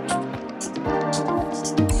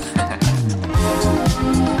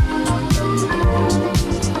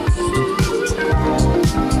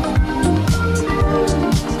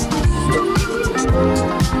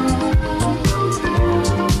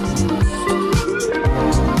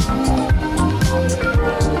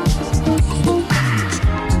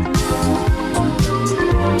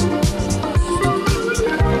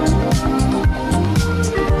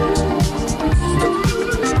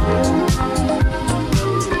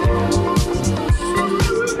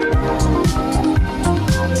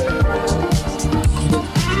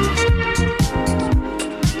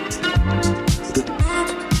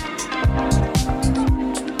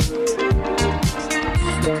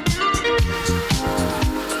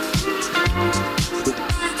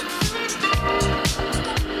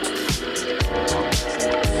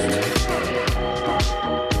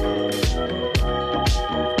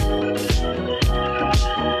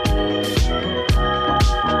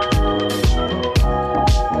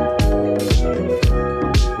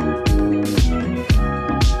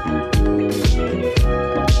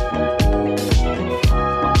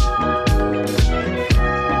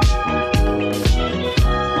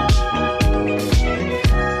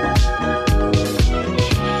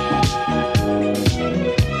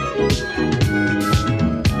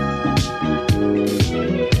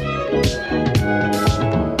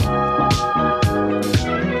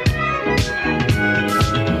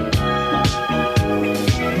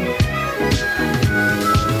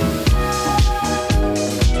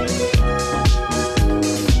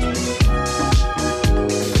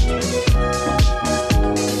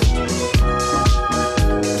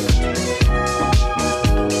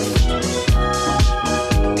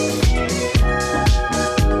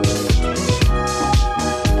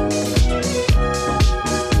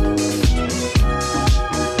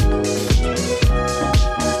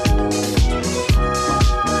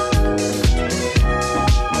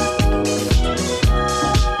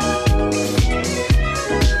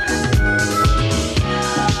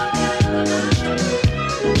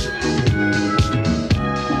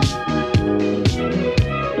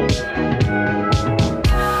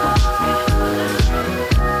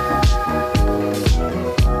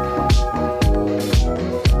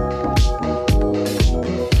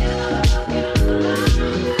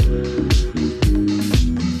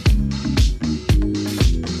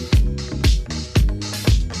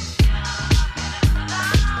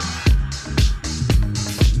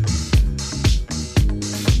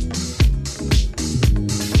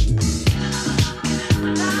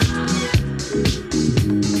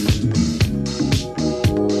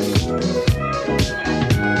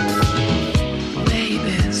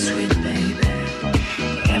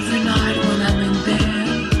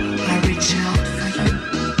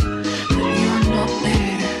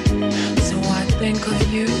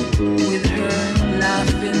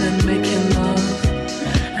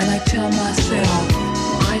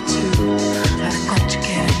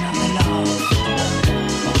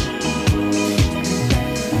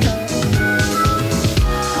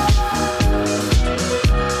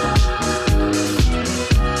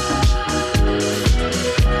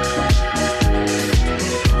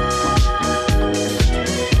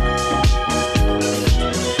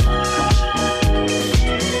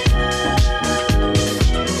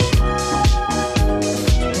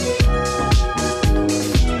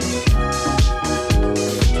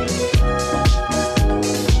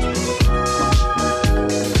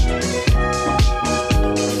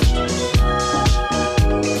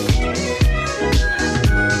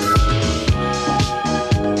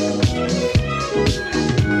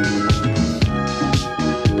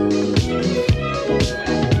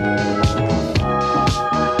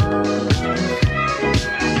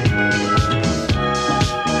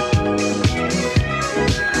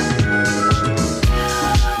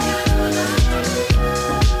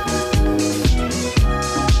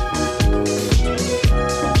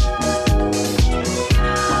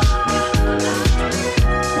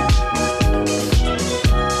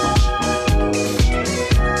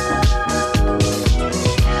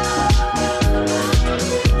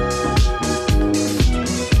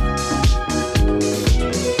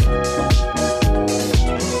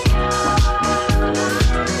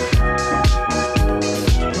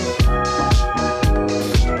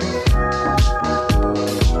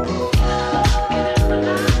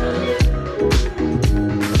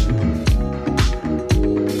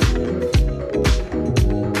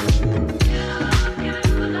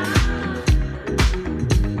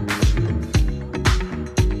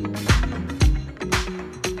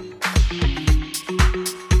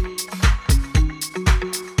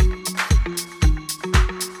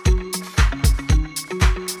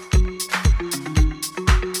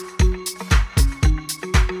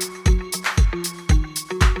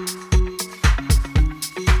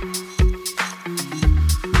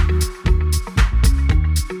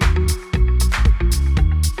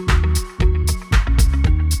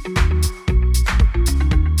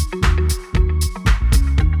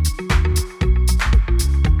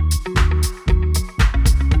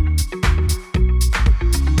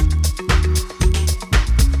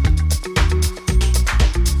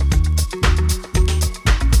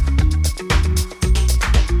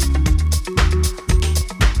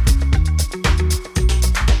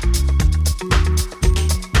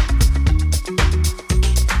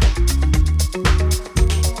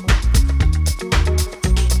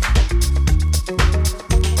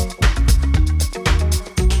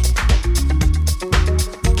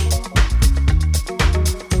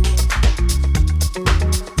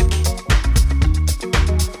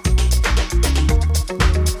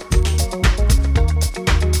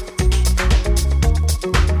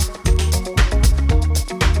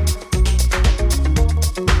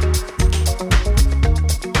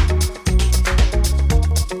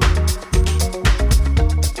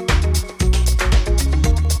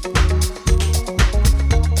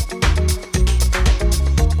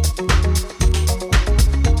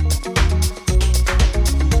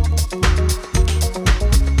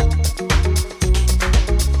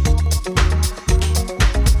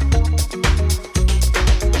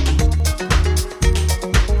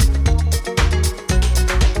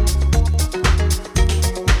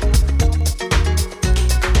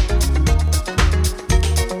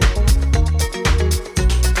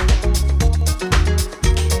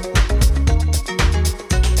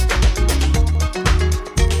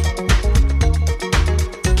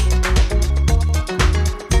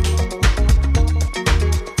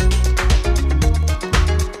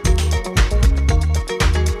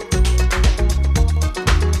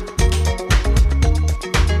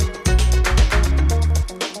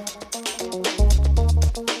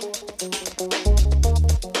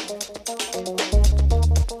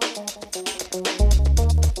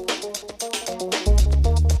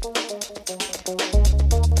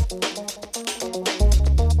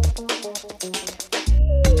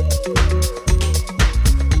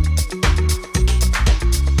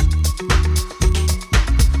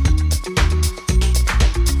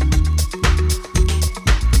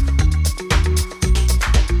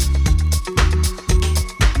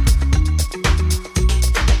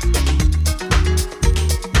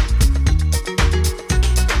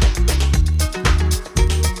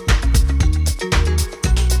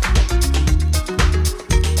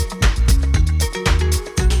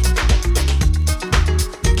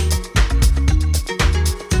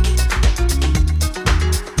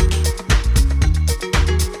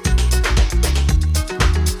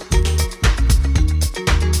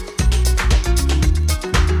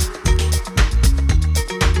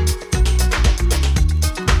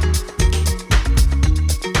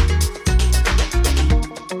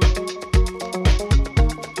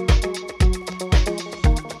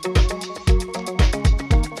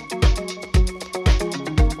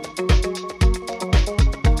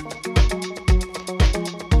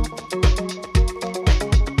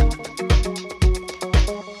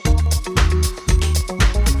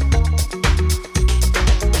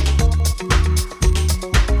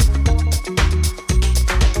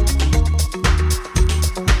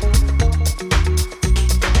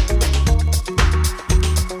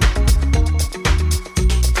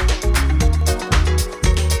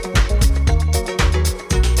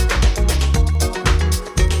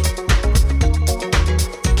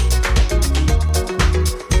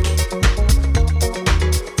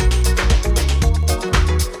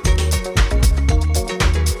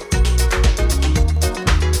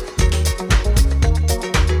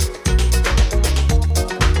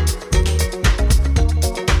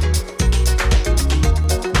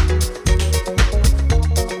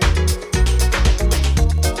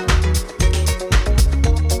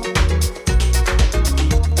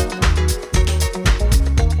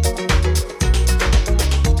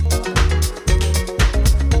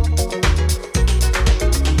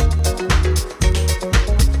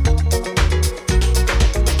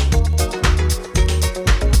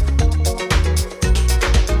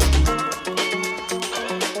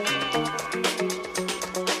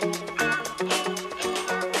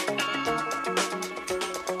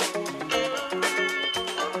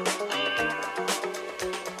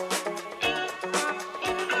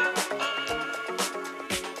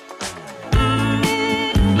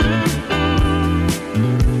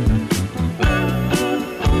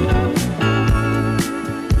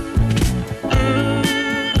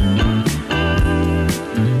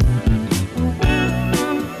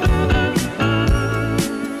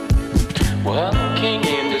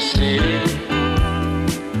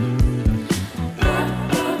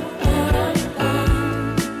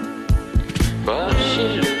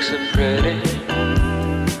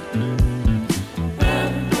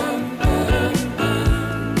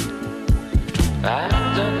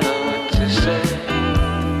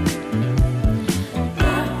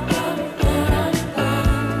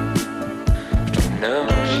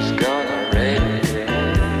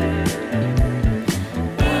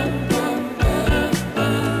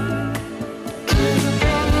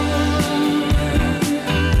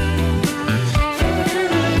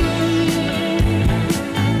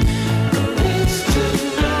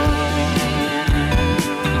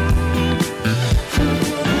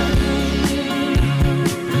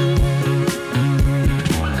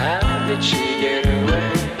 did she get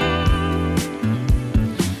away?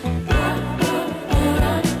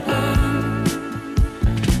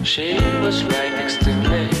 She was right next to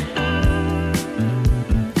me.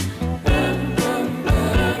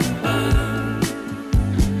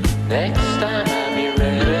 Next time I'll be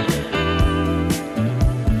ready.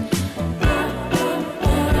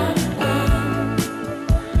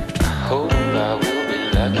 I hope I will be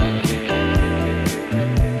lucky.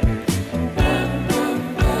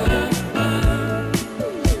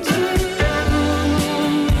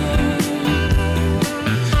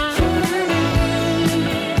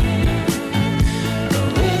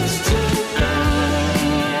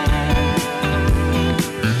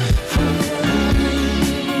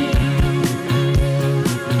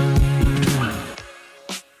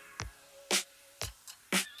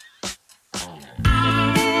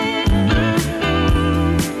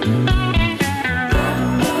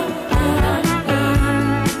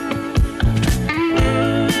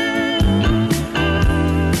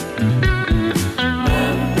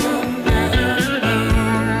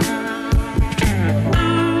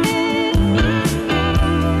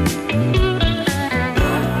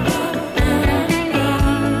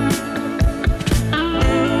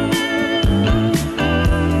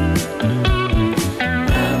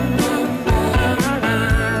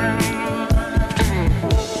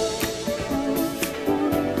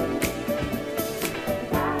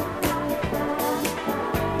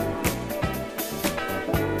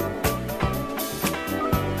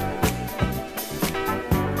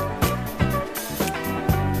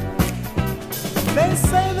 They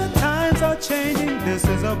say the times are changing, this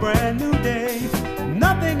is a brand new day.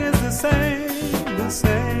 Nothing is the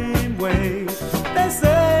same way. They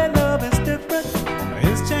say love is different,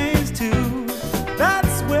 it's changed too.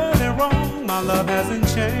 That's where they're wrong, my love hasn't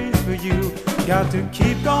changed for you. Got to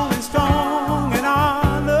keep going strong in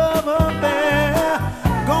our love affair.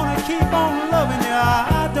 Gonna keep on loving you,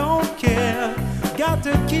 I don't care. Got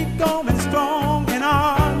to keep going strong in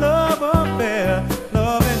our love affair.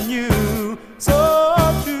 Loving you so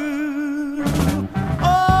true.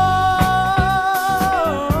 Oh,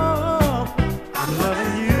 I'm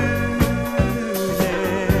loving you,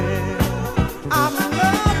 yeah. I'm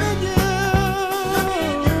loving you.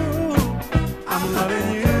 I'm loving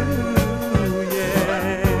you, yeah.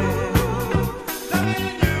 Loving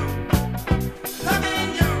you, loving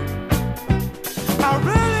you. I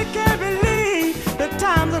really can't believe the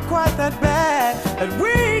times are quite that bad, that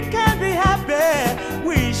we can't be happy,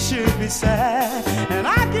 we should be sad. And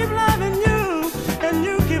I keep loving you, and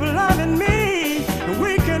you keep loving me, and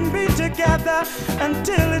we can be together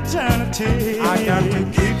until eternity. I got to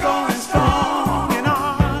keep going strong in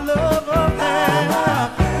our love affair.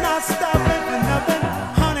 Not stopping for nothing,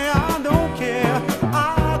 honey, I don't care.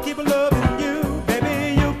 I'll keep loving you,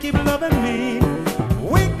 baby, you keep loving me.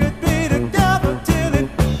 We could be together till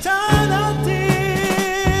eternity.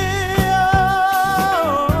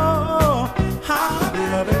 Oh, I'm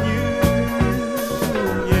loving you,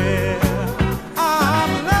 yeah.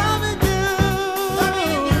 I'm loving you.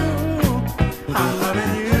 I'm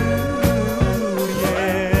loving you,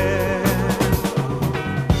 yeah.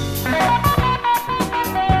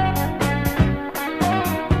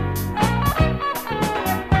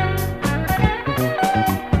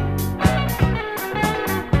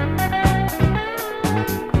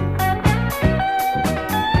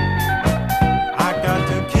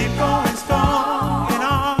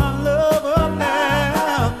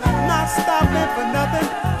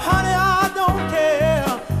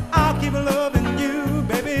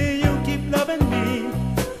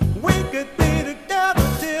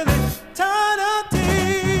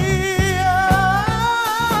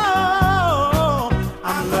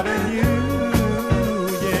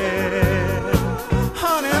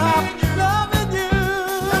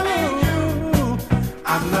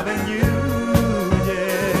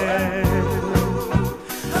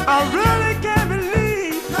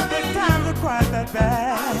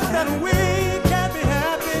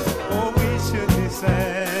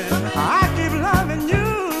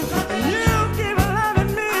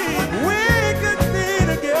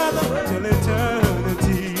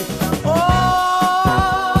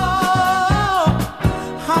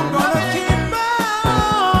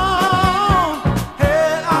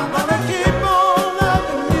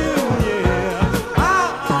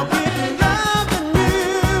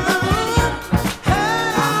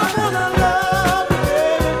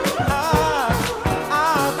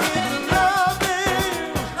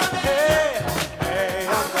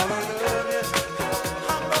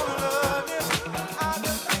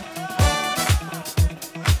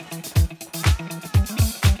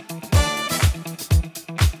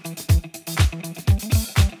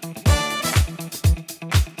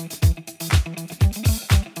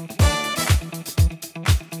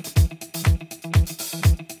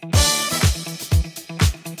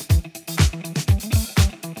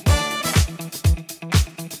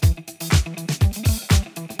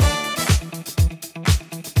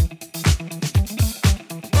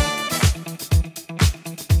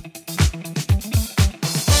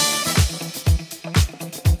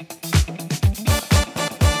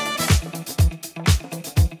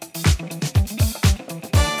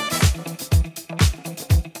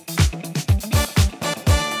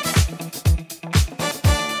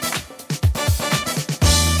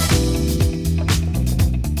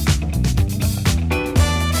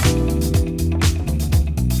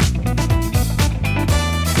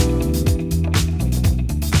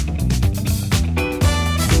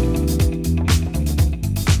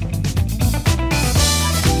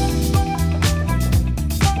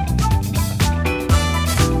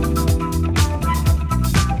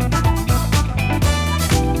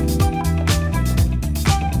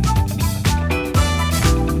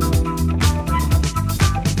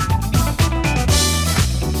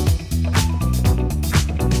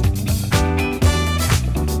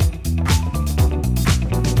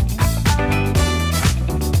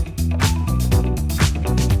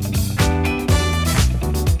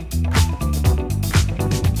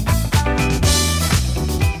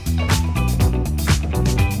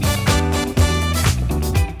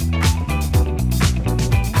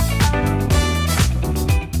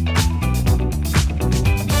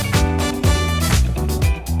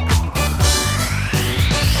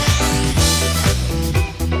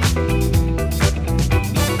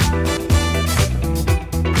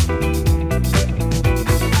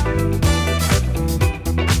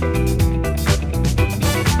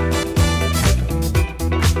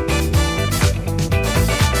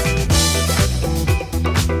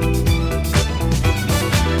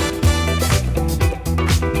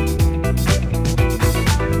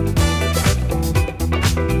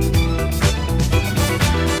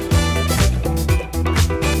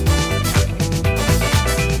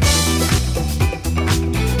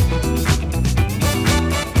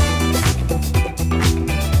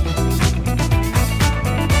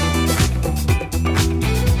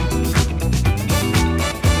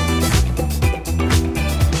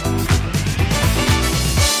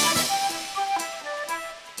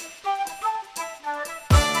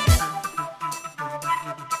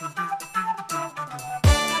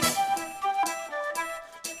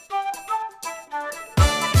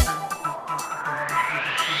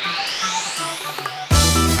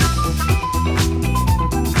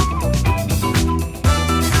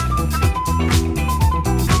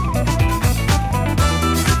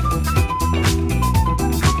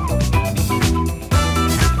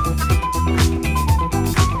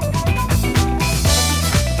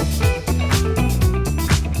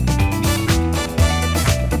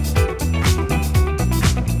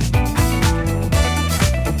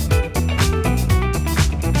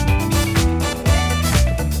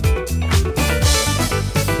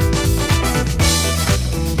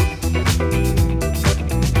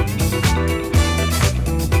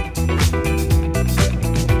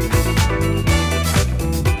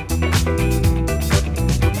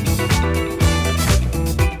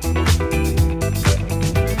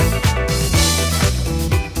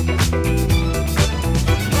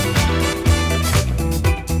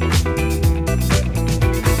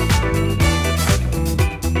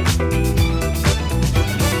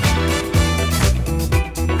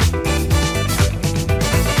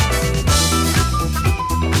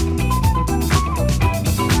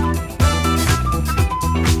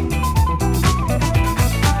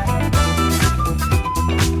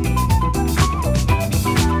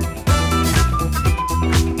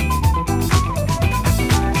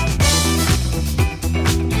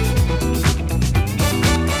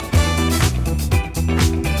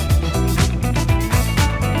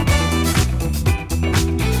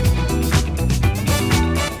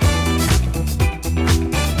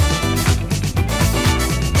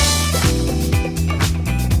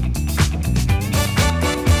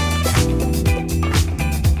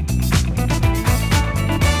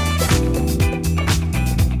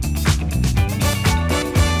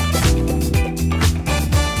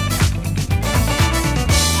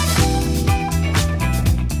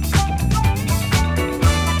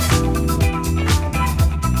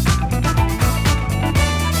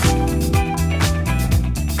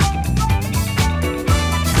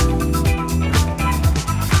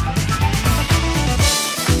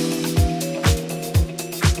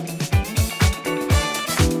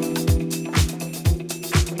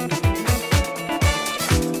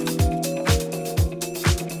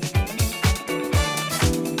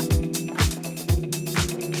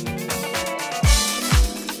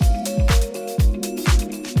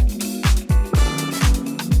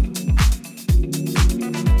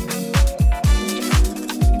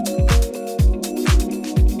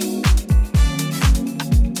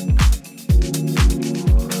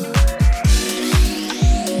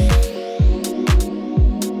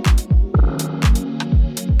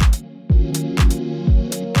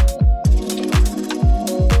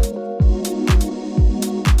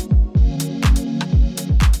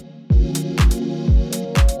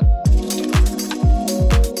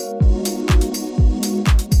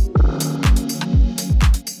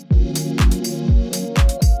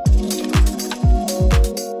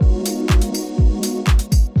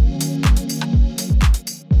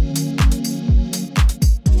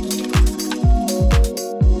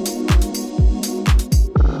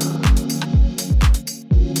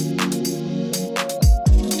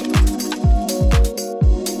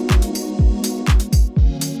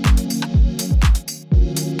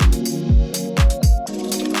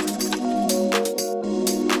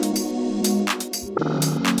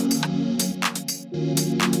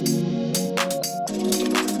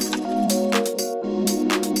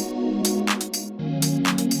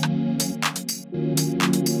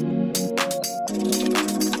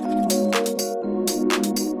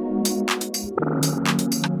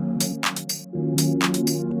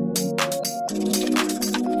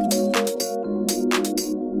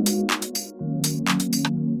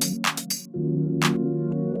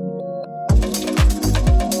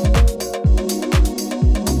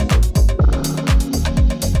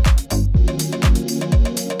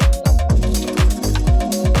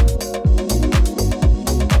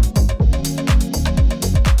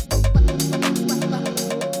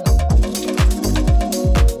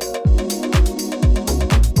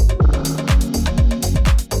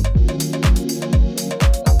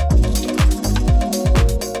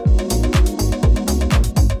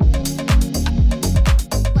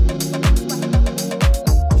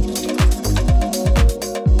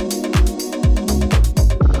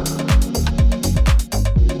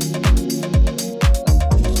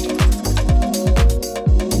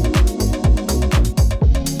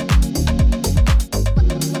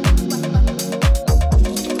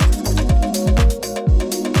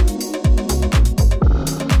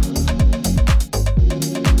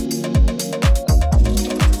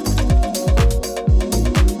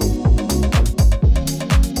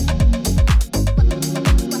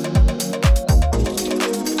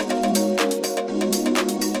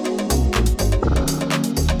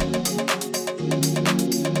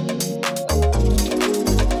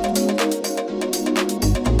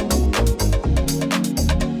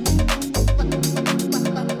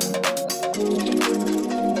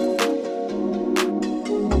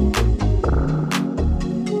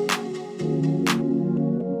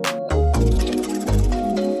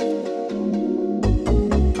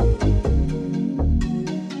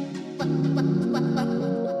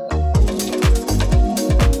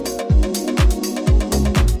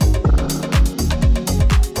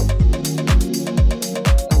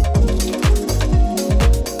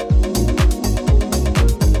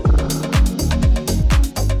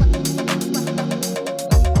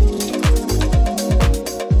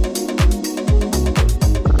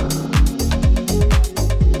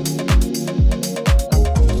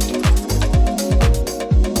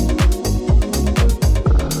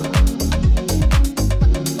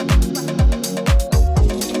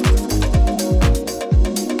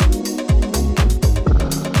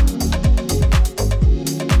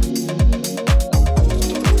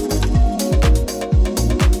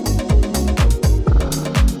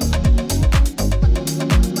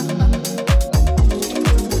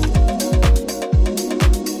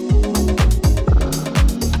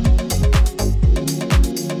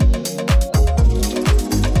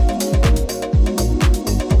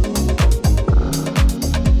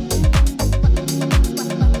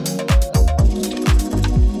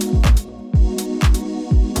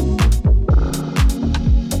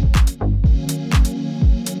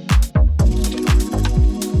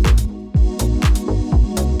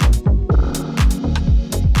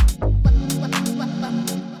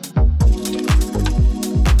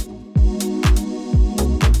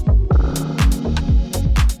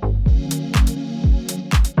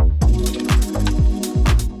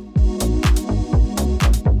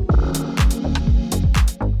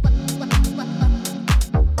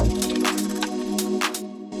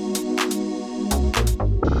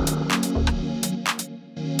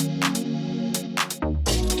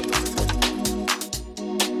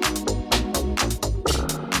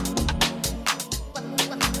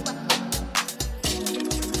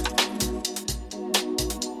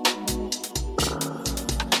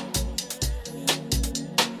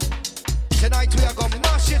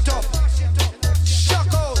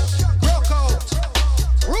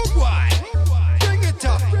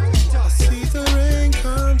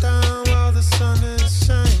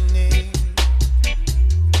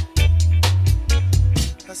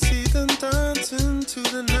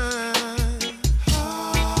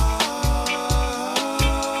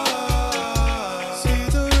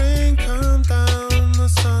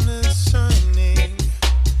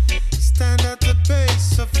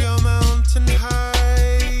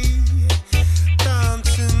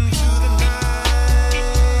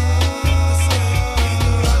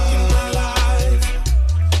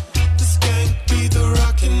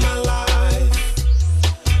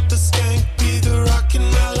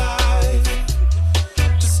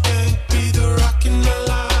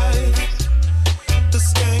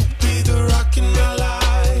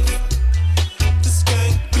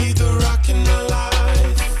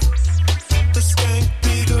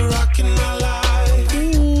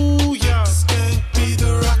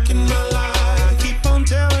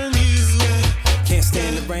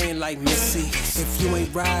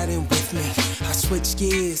 ain't riding with me. I switch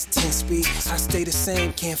gears, 10 speed. I stay the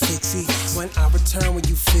same, can't fix it. When I return, when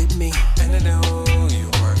you fit me. And I know you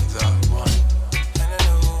work the one. And I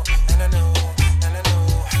know, and I know, and I know.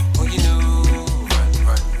 Oh, you know,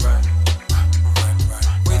 run.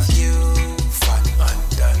 With you, fun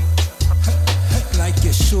undone. Like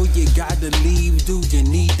you're sure you gotta leave, do you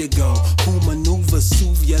need to go? Who maneuver,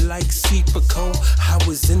 soothe you like Seapico? I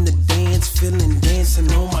was in the dance, feeling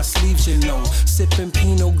dancing on my sleeves, you know. Sipping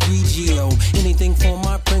Pinot Grigio, anything for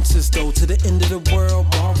my princess though. To the end of the world,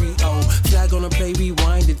 Mario. Flag on a play,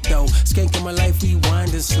 rewind it though. Skanking my life,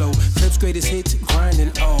 rewinding slow. Clips greatest hits,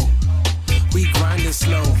 grinding, oh. We grinding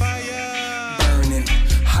slow. Burning,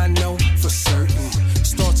 I know for certain.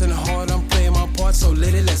 Starting hard, I'm playing my part, so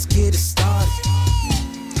let it, let's get it started.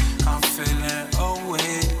 I'm feeling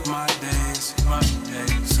away, my days.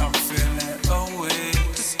 I'm feeling away.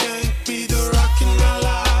 This can't be the rock in my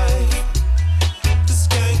life. This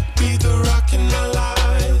can't be the rock in my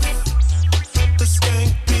life. This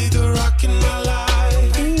can't be the rock in my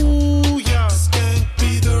life. Ooh, yeah. This can't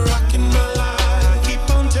be the rock in my life. Keep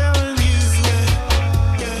on telling you,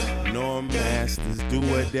 yeah. Norm Masters, do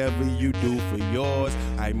whatever you do for yours.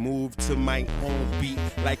 I move to my own beat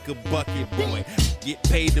like a bucket boy. Get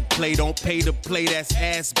paid to play, don't pay to play, that's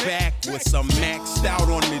ass backwards. I'm maxed out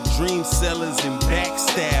on the dream sellers and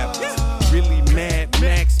backstabbers. Really Mad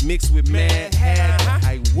Max mixed with Mad Hatter.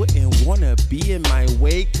 I wouldn't wanna be in my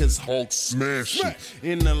way, cause Hulk smash it.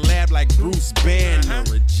 In the lab like Bruce Banner.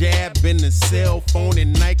 A jab in the cell phone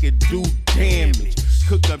and I could do damage.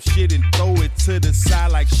 Cook up shit and throw it to the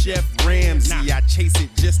side like Chef Ramsay. I chase it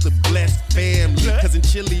just to bless family. Cousin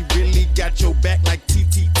Chili really got your back like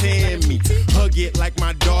TT Tammy. Hug it like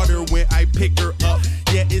my daughter when I pick her up.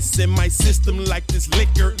 Yeah, it's in my system like this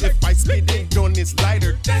liquor. If I spit it on this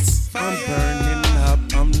lighter, that's fire. I'm burning up,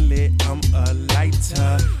 I'm lit, I'm a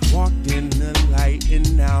lighter. Walked in the light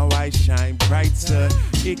and now I shine brighter.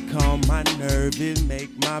 It calm my nerve, it make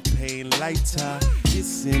my pain lighter.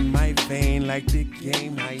 It's in my vein like the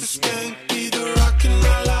game I This can't be the rock in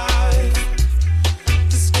my life.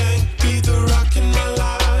 This can't be the rock in my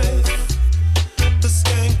life. This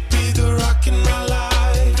can't be the rock in my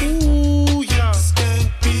life. Ooh, yeah. This can't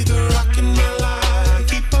be the rock in my life.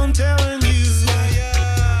 Keep on telling you,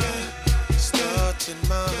 yeah. Starting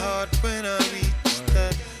my heart when I reach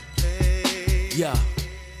that place. Yeah.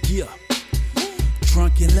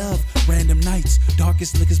 Drunk in love, random nights,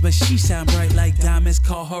 darkest liquors, but she sound bright like diamonds.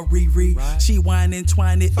 Call her Riri. She whine and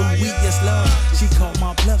twine it, ooh, we yes love. She called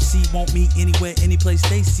my bluff, she want me anywhere, any place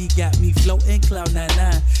they see. Got me floating cloud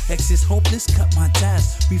 99. Exes hopeless, cut my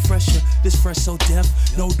ties. We fresher, this fresh so deaf.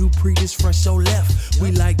 No Dupree, this fresh so left.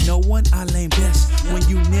 We like no one, I lame best. When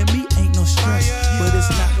you near me, ain't no stress. But it's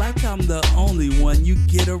not like I'm the only one. You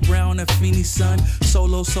get around a Feeny son.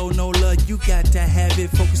 Solo, so no love. You got to have it.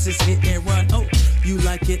 Focus is hit and run. Oh, you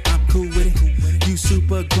like it, I'm cool with it. You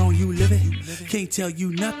super grown, you live it. Can't tell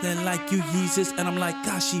you nothing like you Yeezus. And I'm like,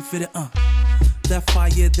 gosh, she fit it, That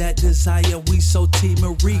fire, that desire, we so Team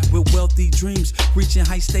Marie with wealthy dreams, reaching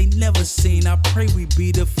heights they never seen. I pray we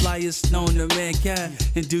be the flyest known to mankind.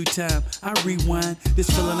 In due time, I rewind this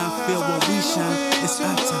feeling I feel when we shine. It's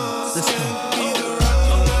our time, let's go.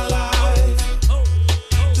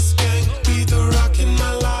 This can't be the rock in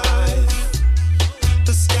my life.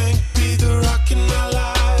 This can't be the rock in my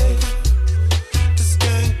life. This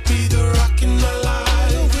can't be the rock in my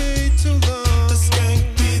life. Way too long. This can't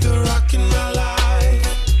be the rock in my life.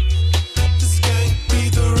 This can't be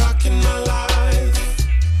the rock in my life.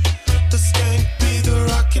 This can't be the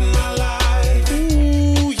rock in my life.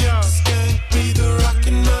 Ooh, yeah. This can't be the rock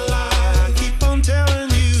in my life. Keep on telling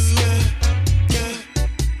you.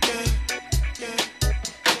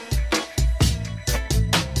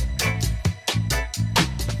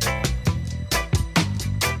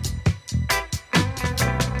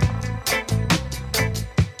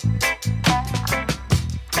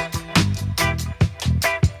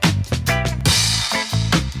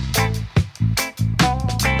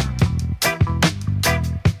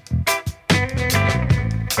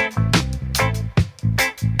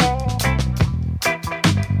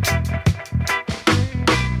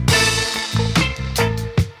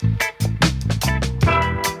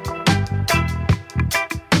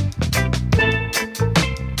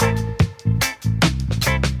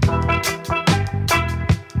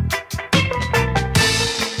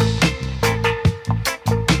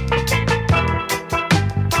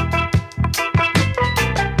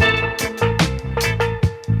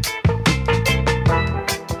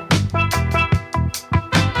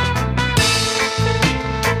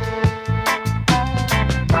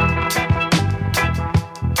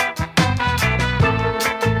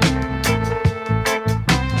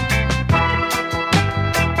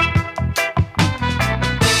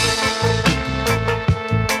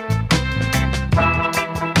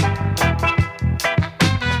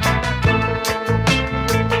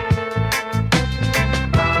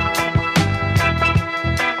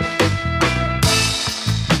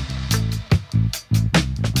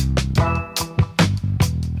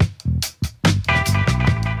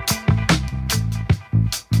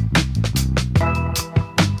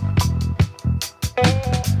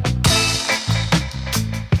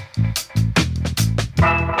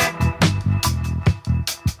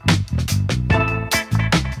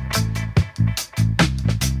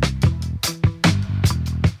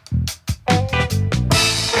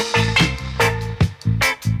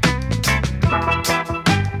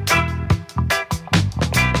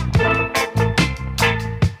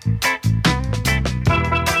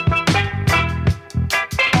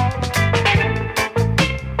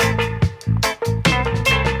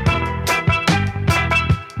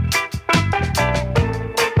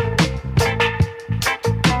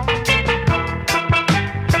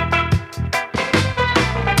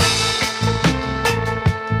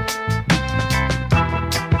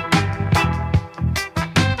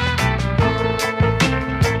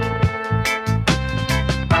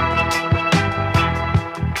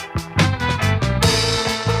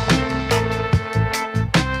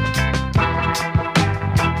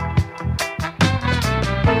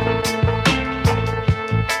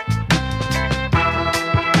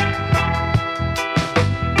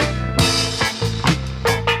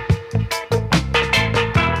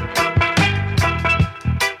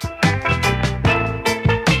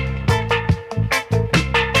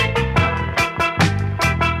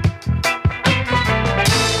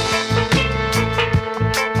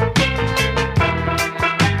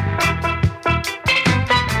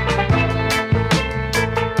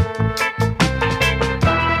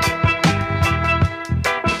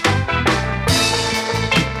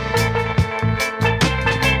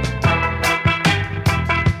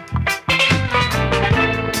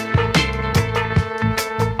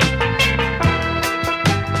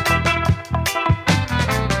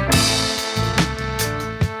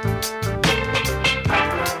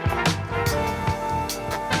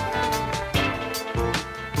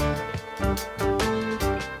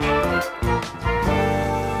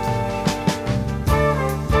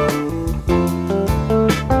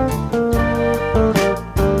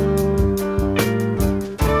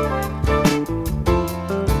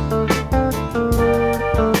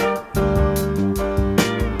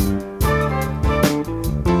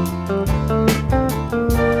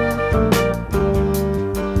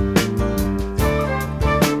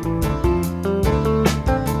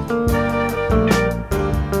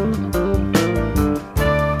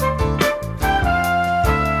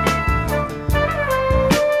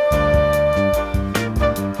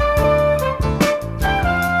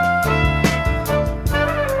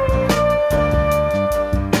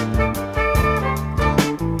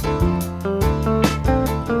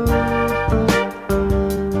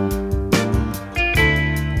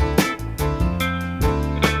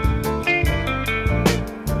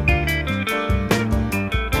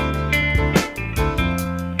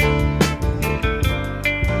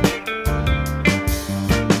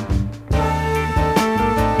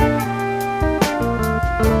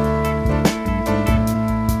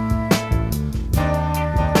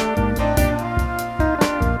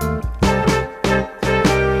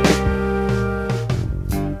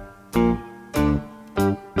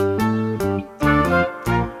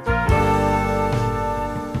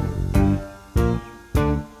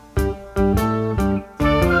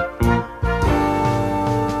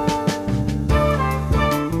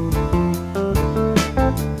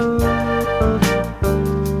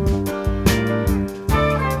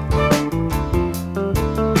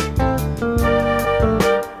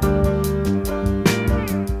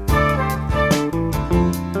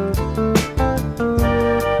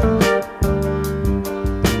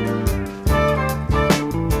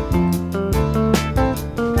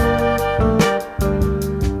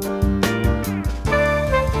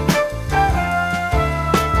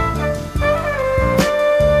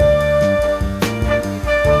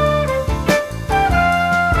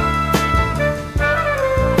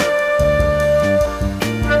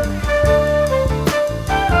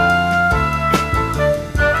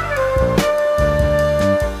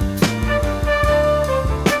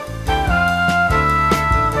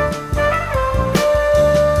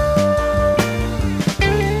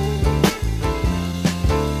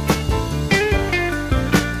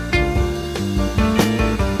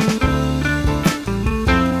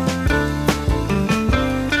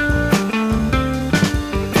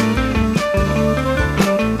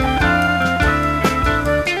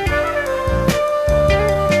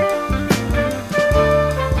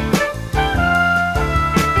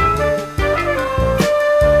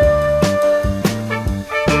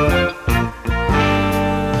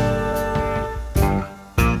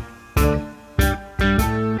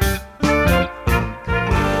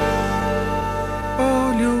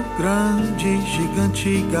 grande,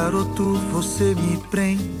 gigante, garoto, você me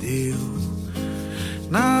prendeu.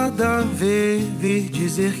 Nada a ver vir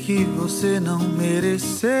dizer que você não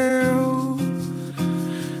mereceu.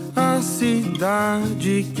 A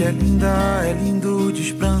cidade que é linda, é lindo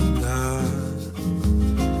desprandar.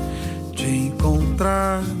 De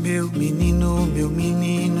encontrar meu menino,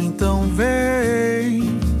 então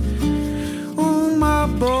vem. Uma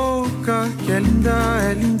boca que é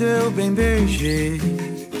linda, eu bem beijei.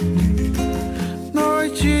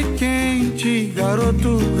 Noite quente,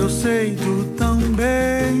 garoto, eu sei tu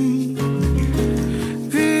também.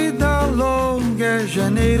 Vida longa, é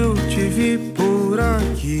janeiro, te vi por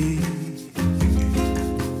aqui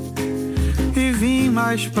e vim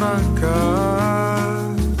mais pra cá.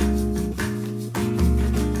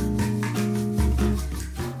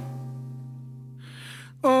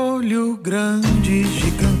 Olho grande,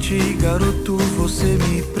 gigante, garoto, você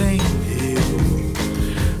me prendeu.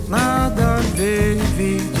 Nada a ver,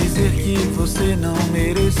 vi dizer que você não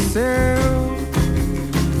mereceu.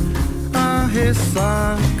 A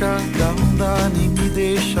ressaca da onda nem me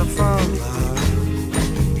deixa falar.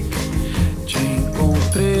 Te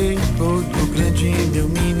encontrei, olho grande, meu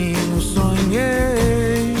menino,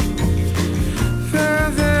 sonhei.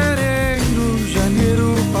 Fevereiro,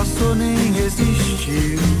 janeiro passou, nem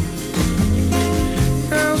existiu.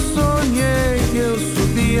 Eu sonhei, eu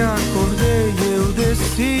subi, acordei, eu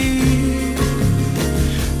desci.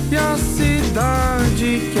 E a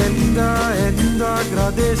cidade que é linda,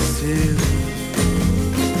 agradeceu.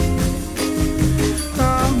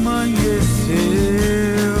 Amanheceu.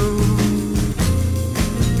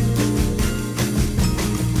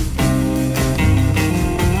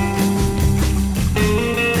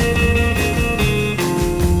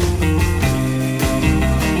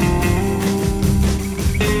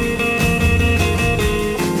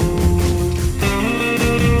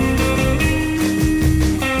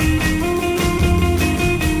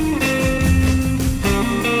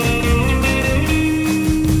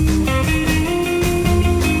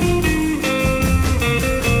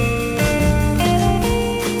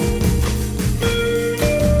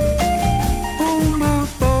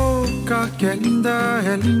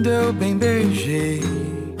 É linda, eu bem beijei.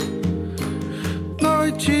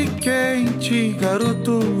 Noite quente,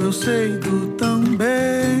 garoto, eu sei tu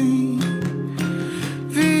também.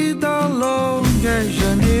 Vida longa, é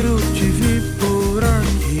janeiro, te vi por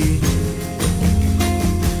aqui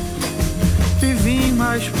e vim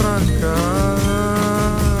mais pra cá.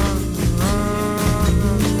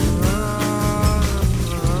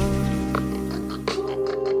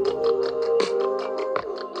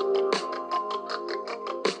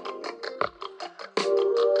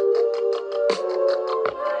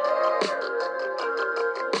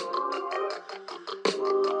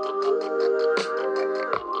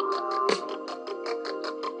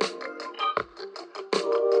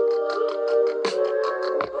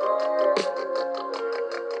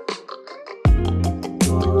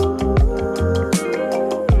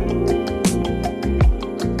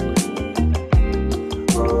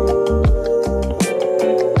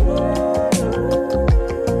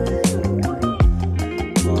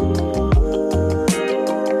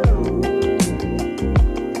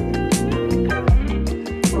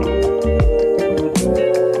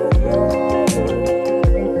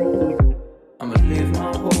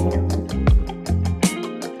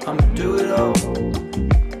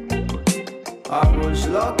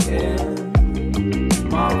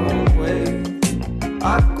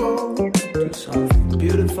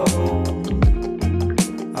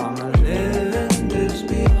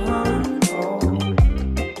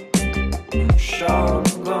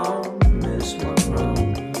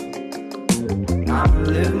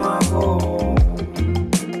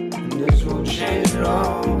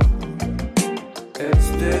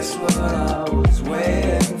 This what I was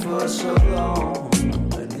waiting for so long,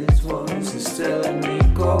 and this was telling me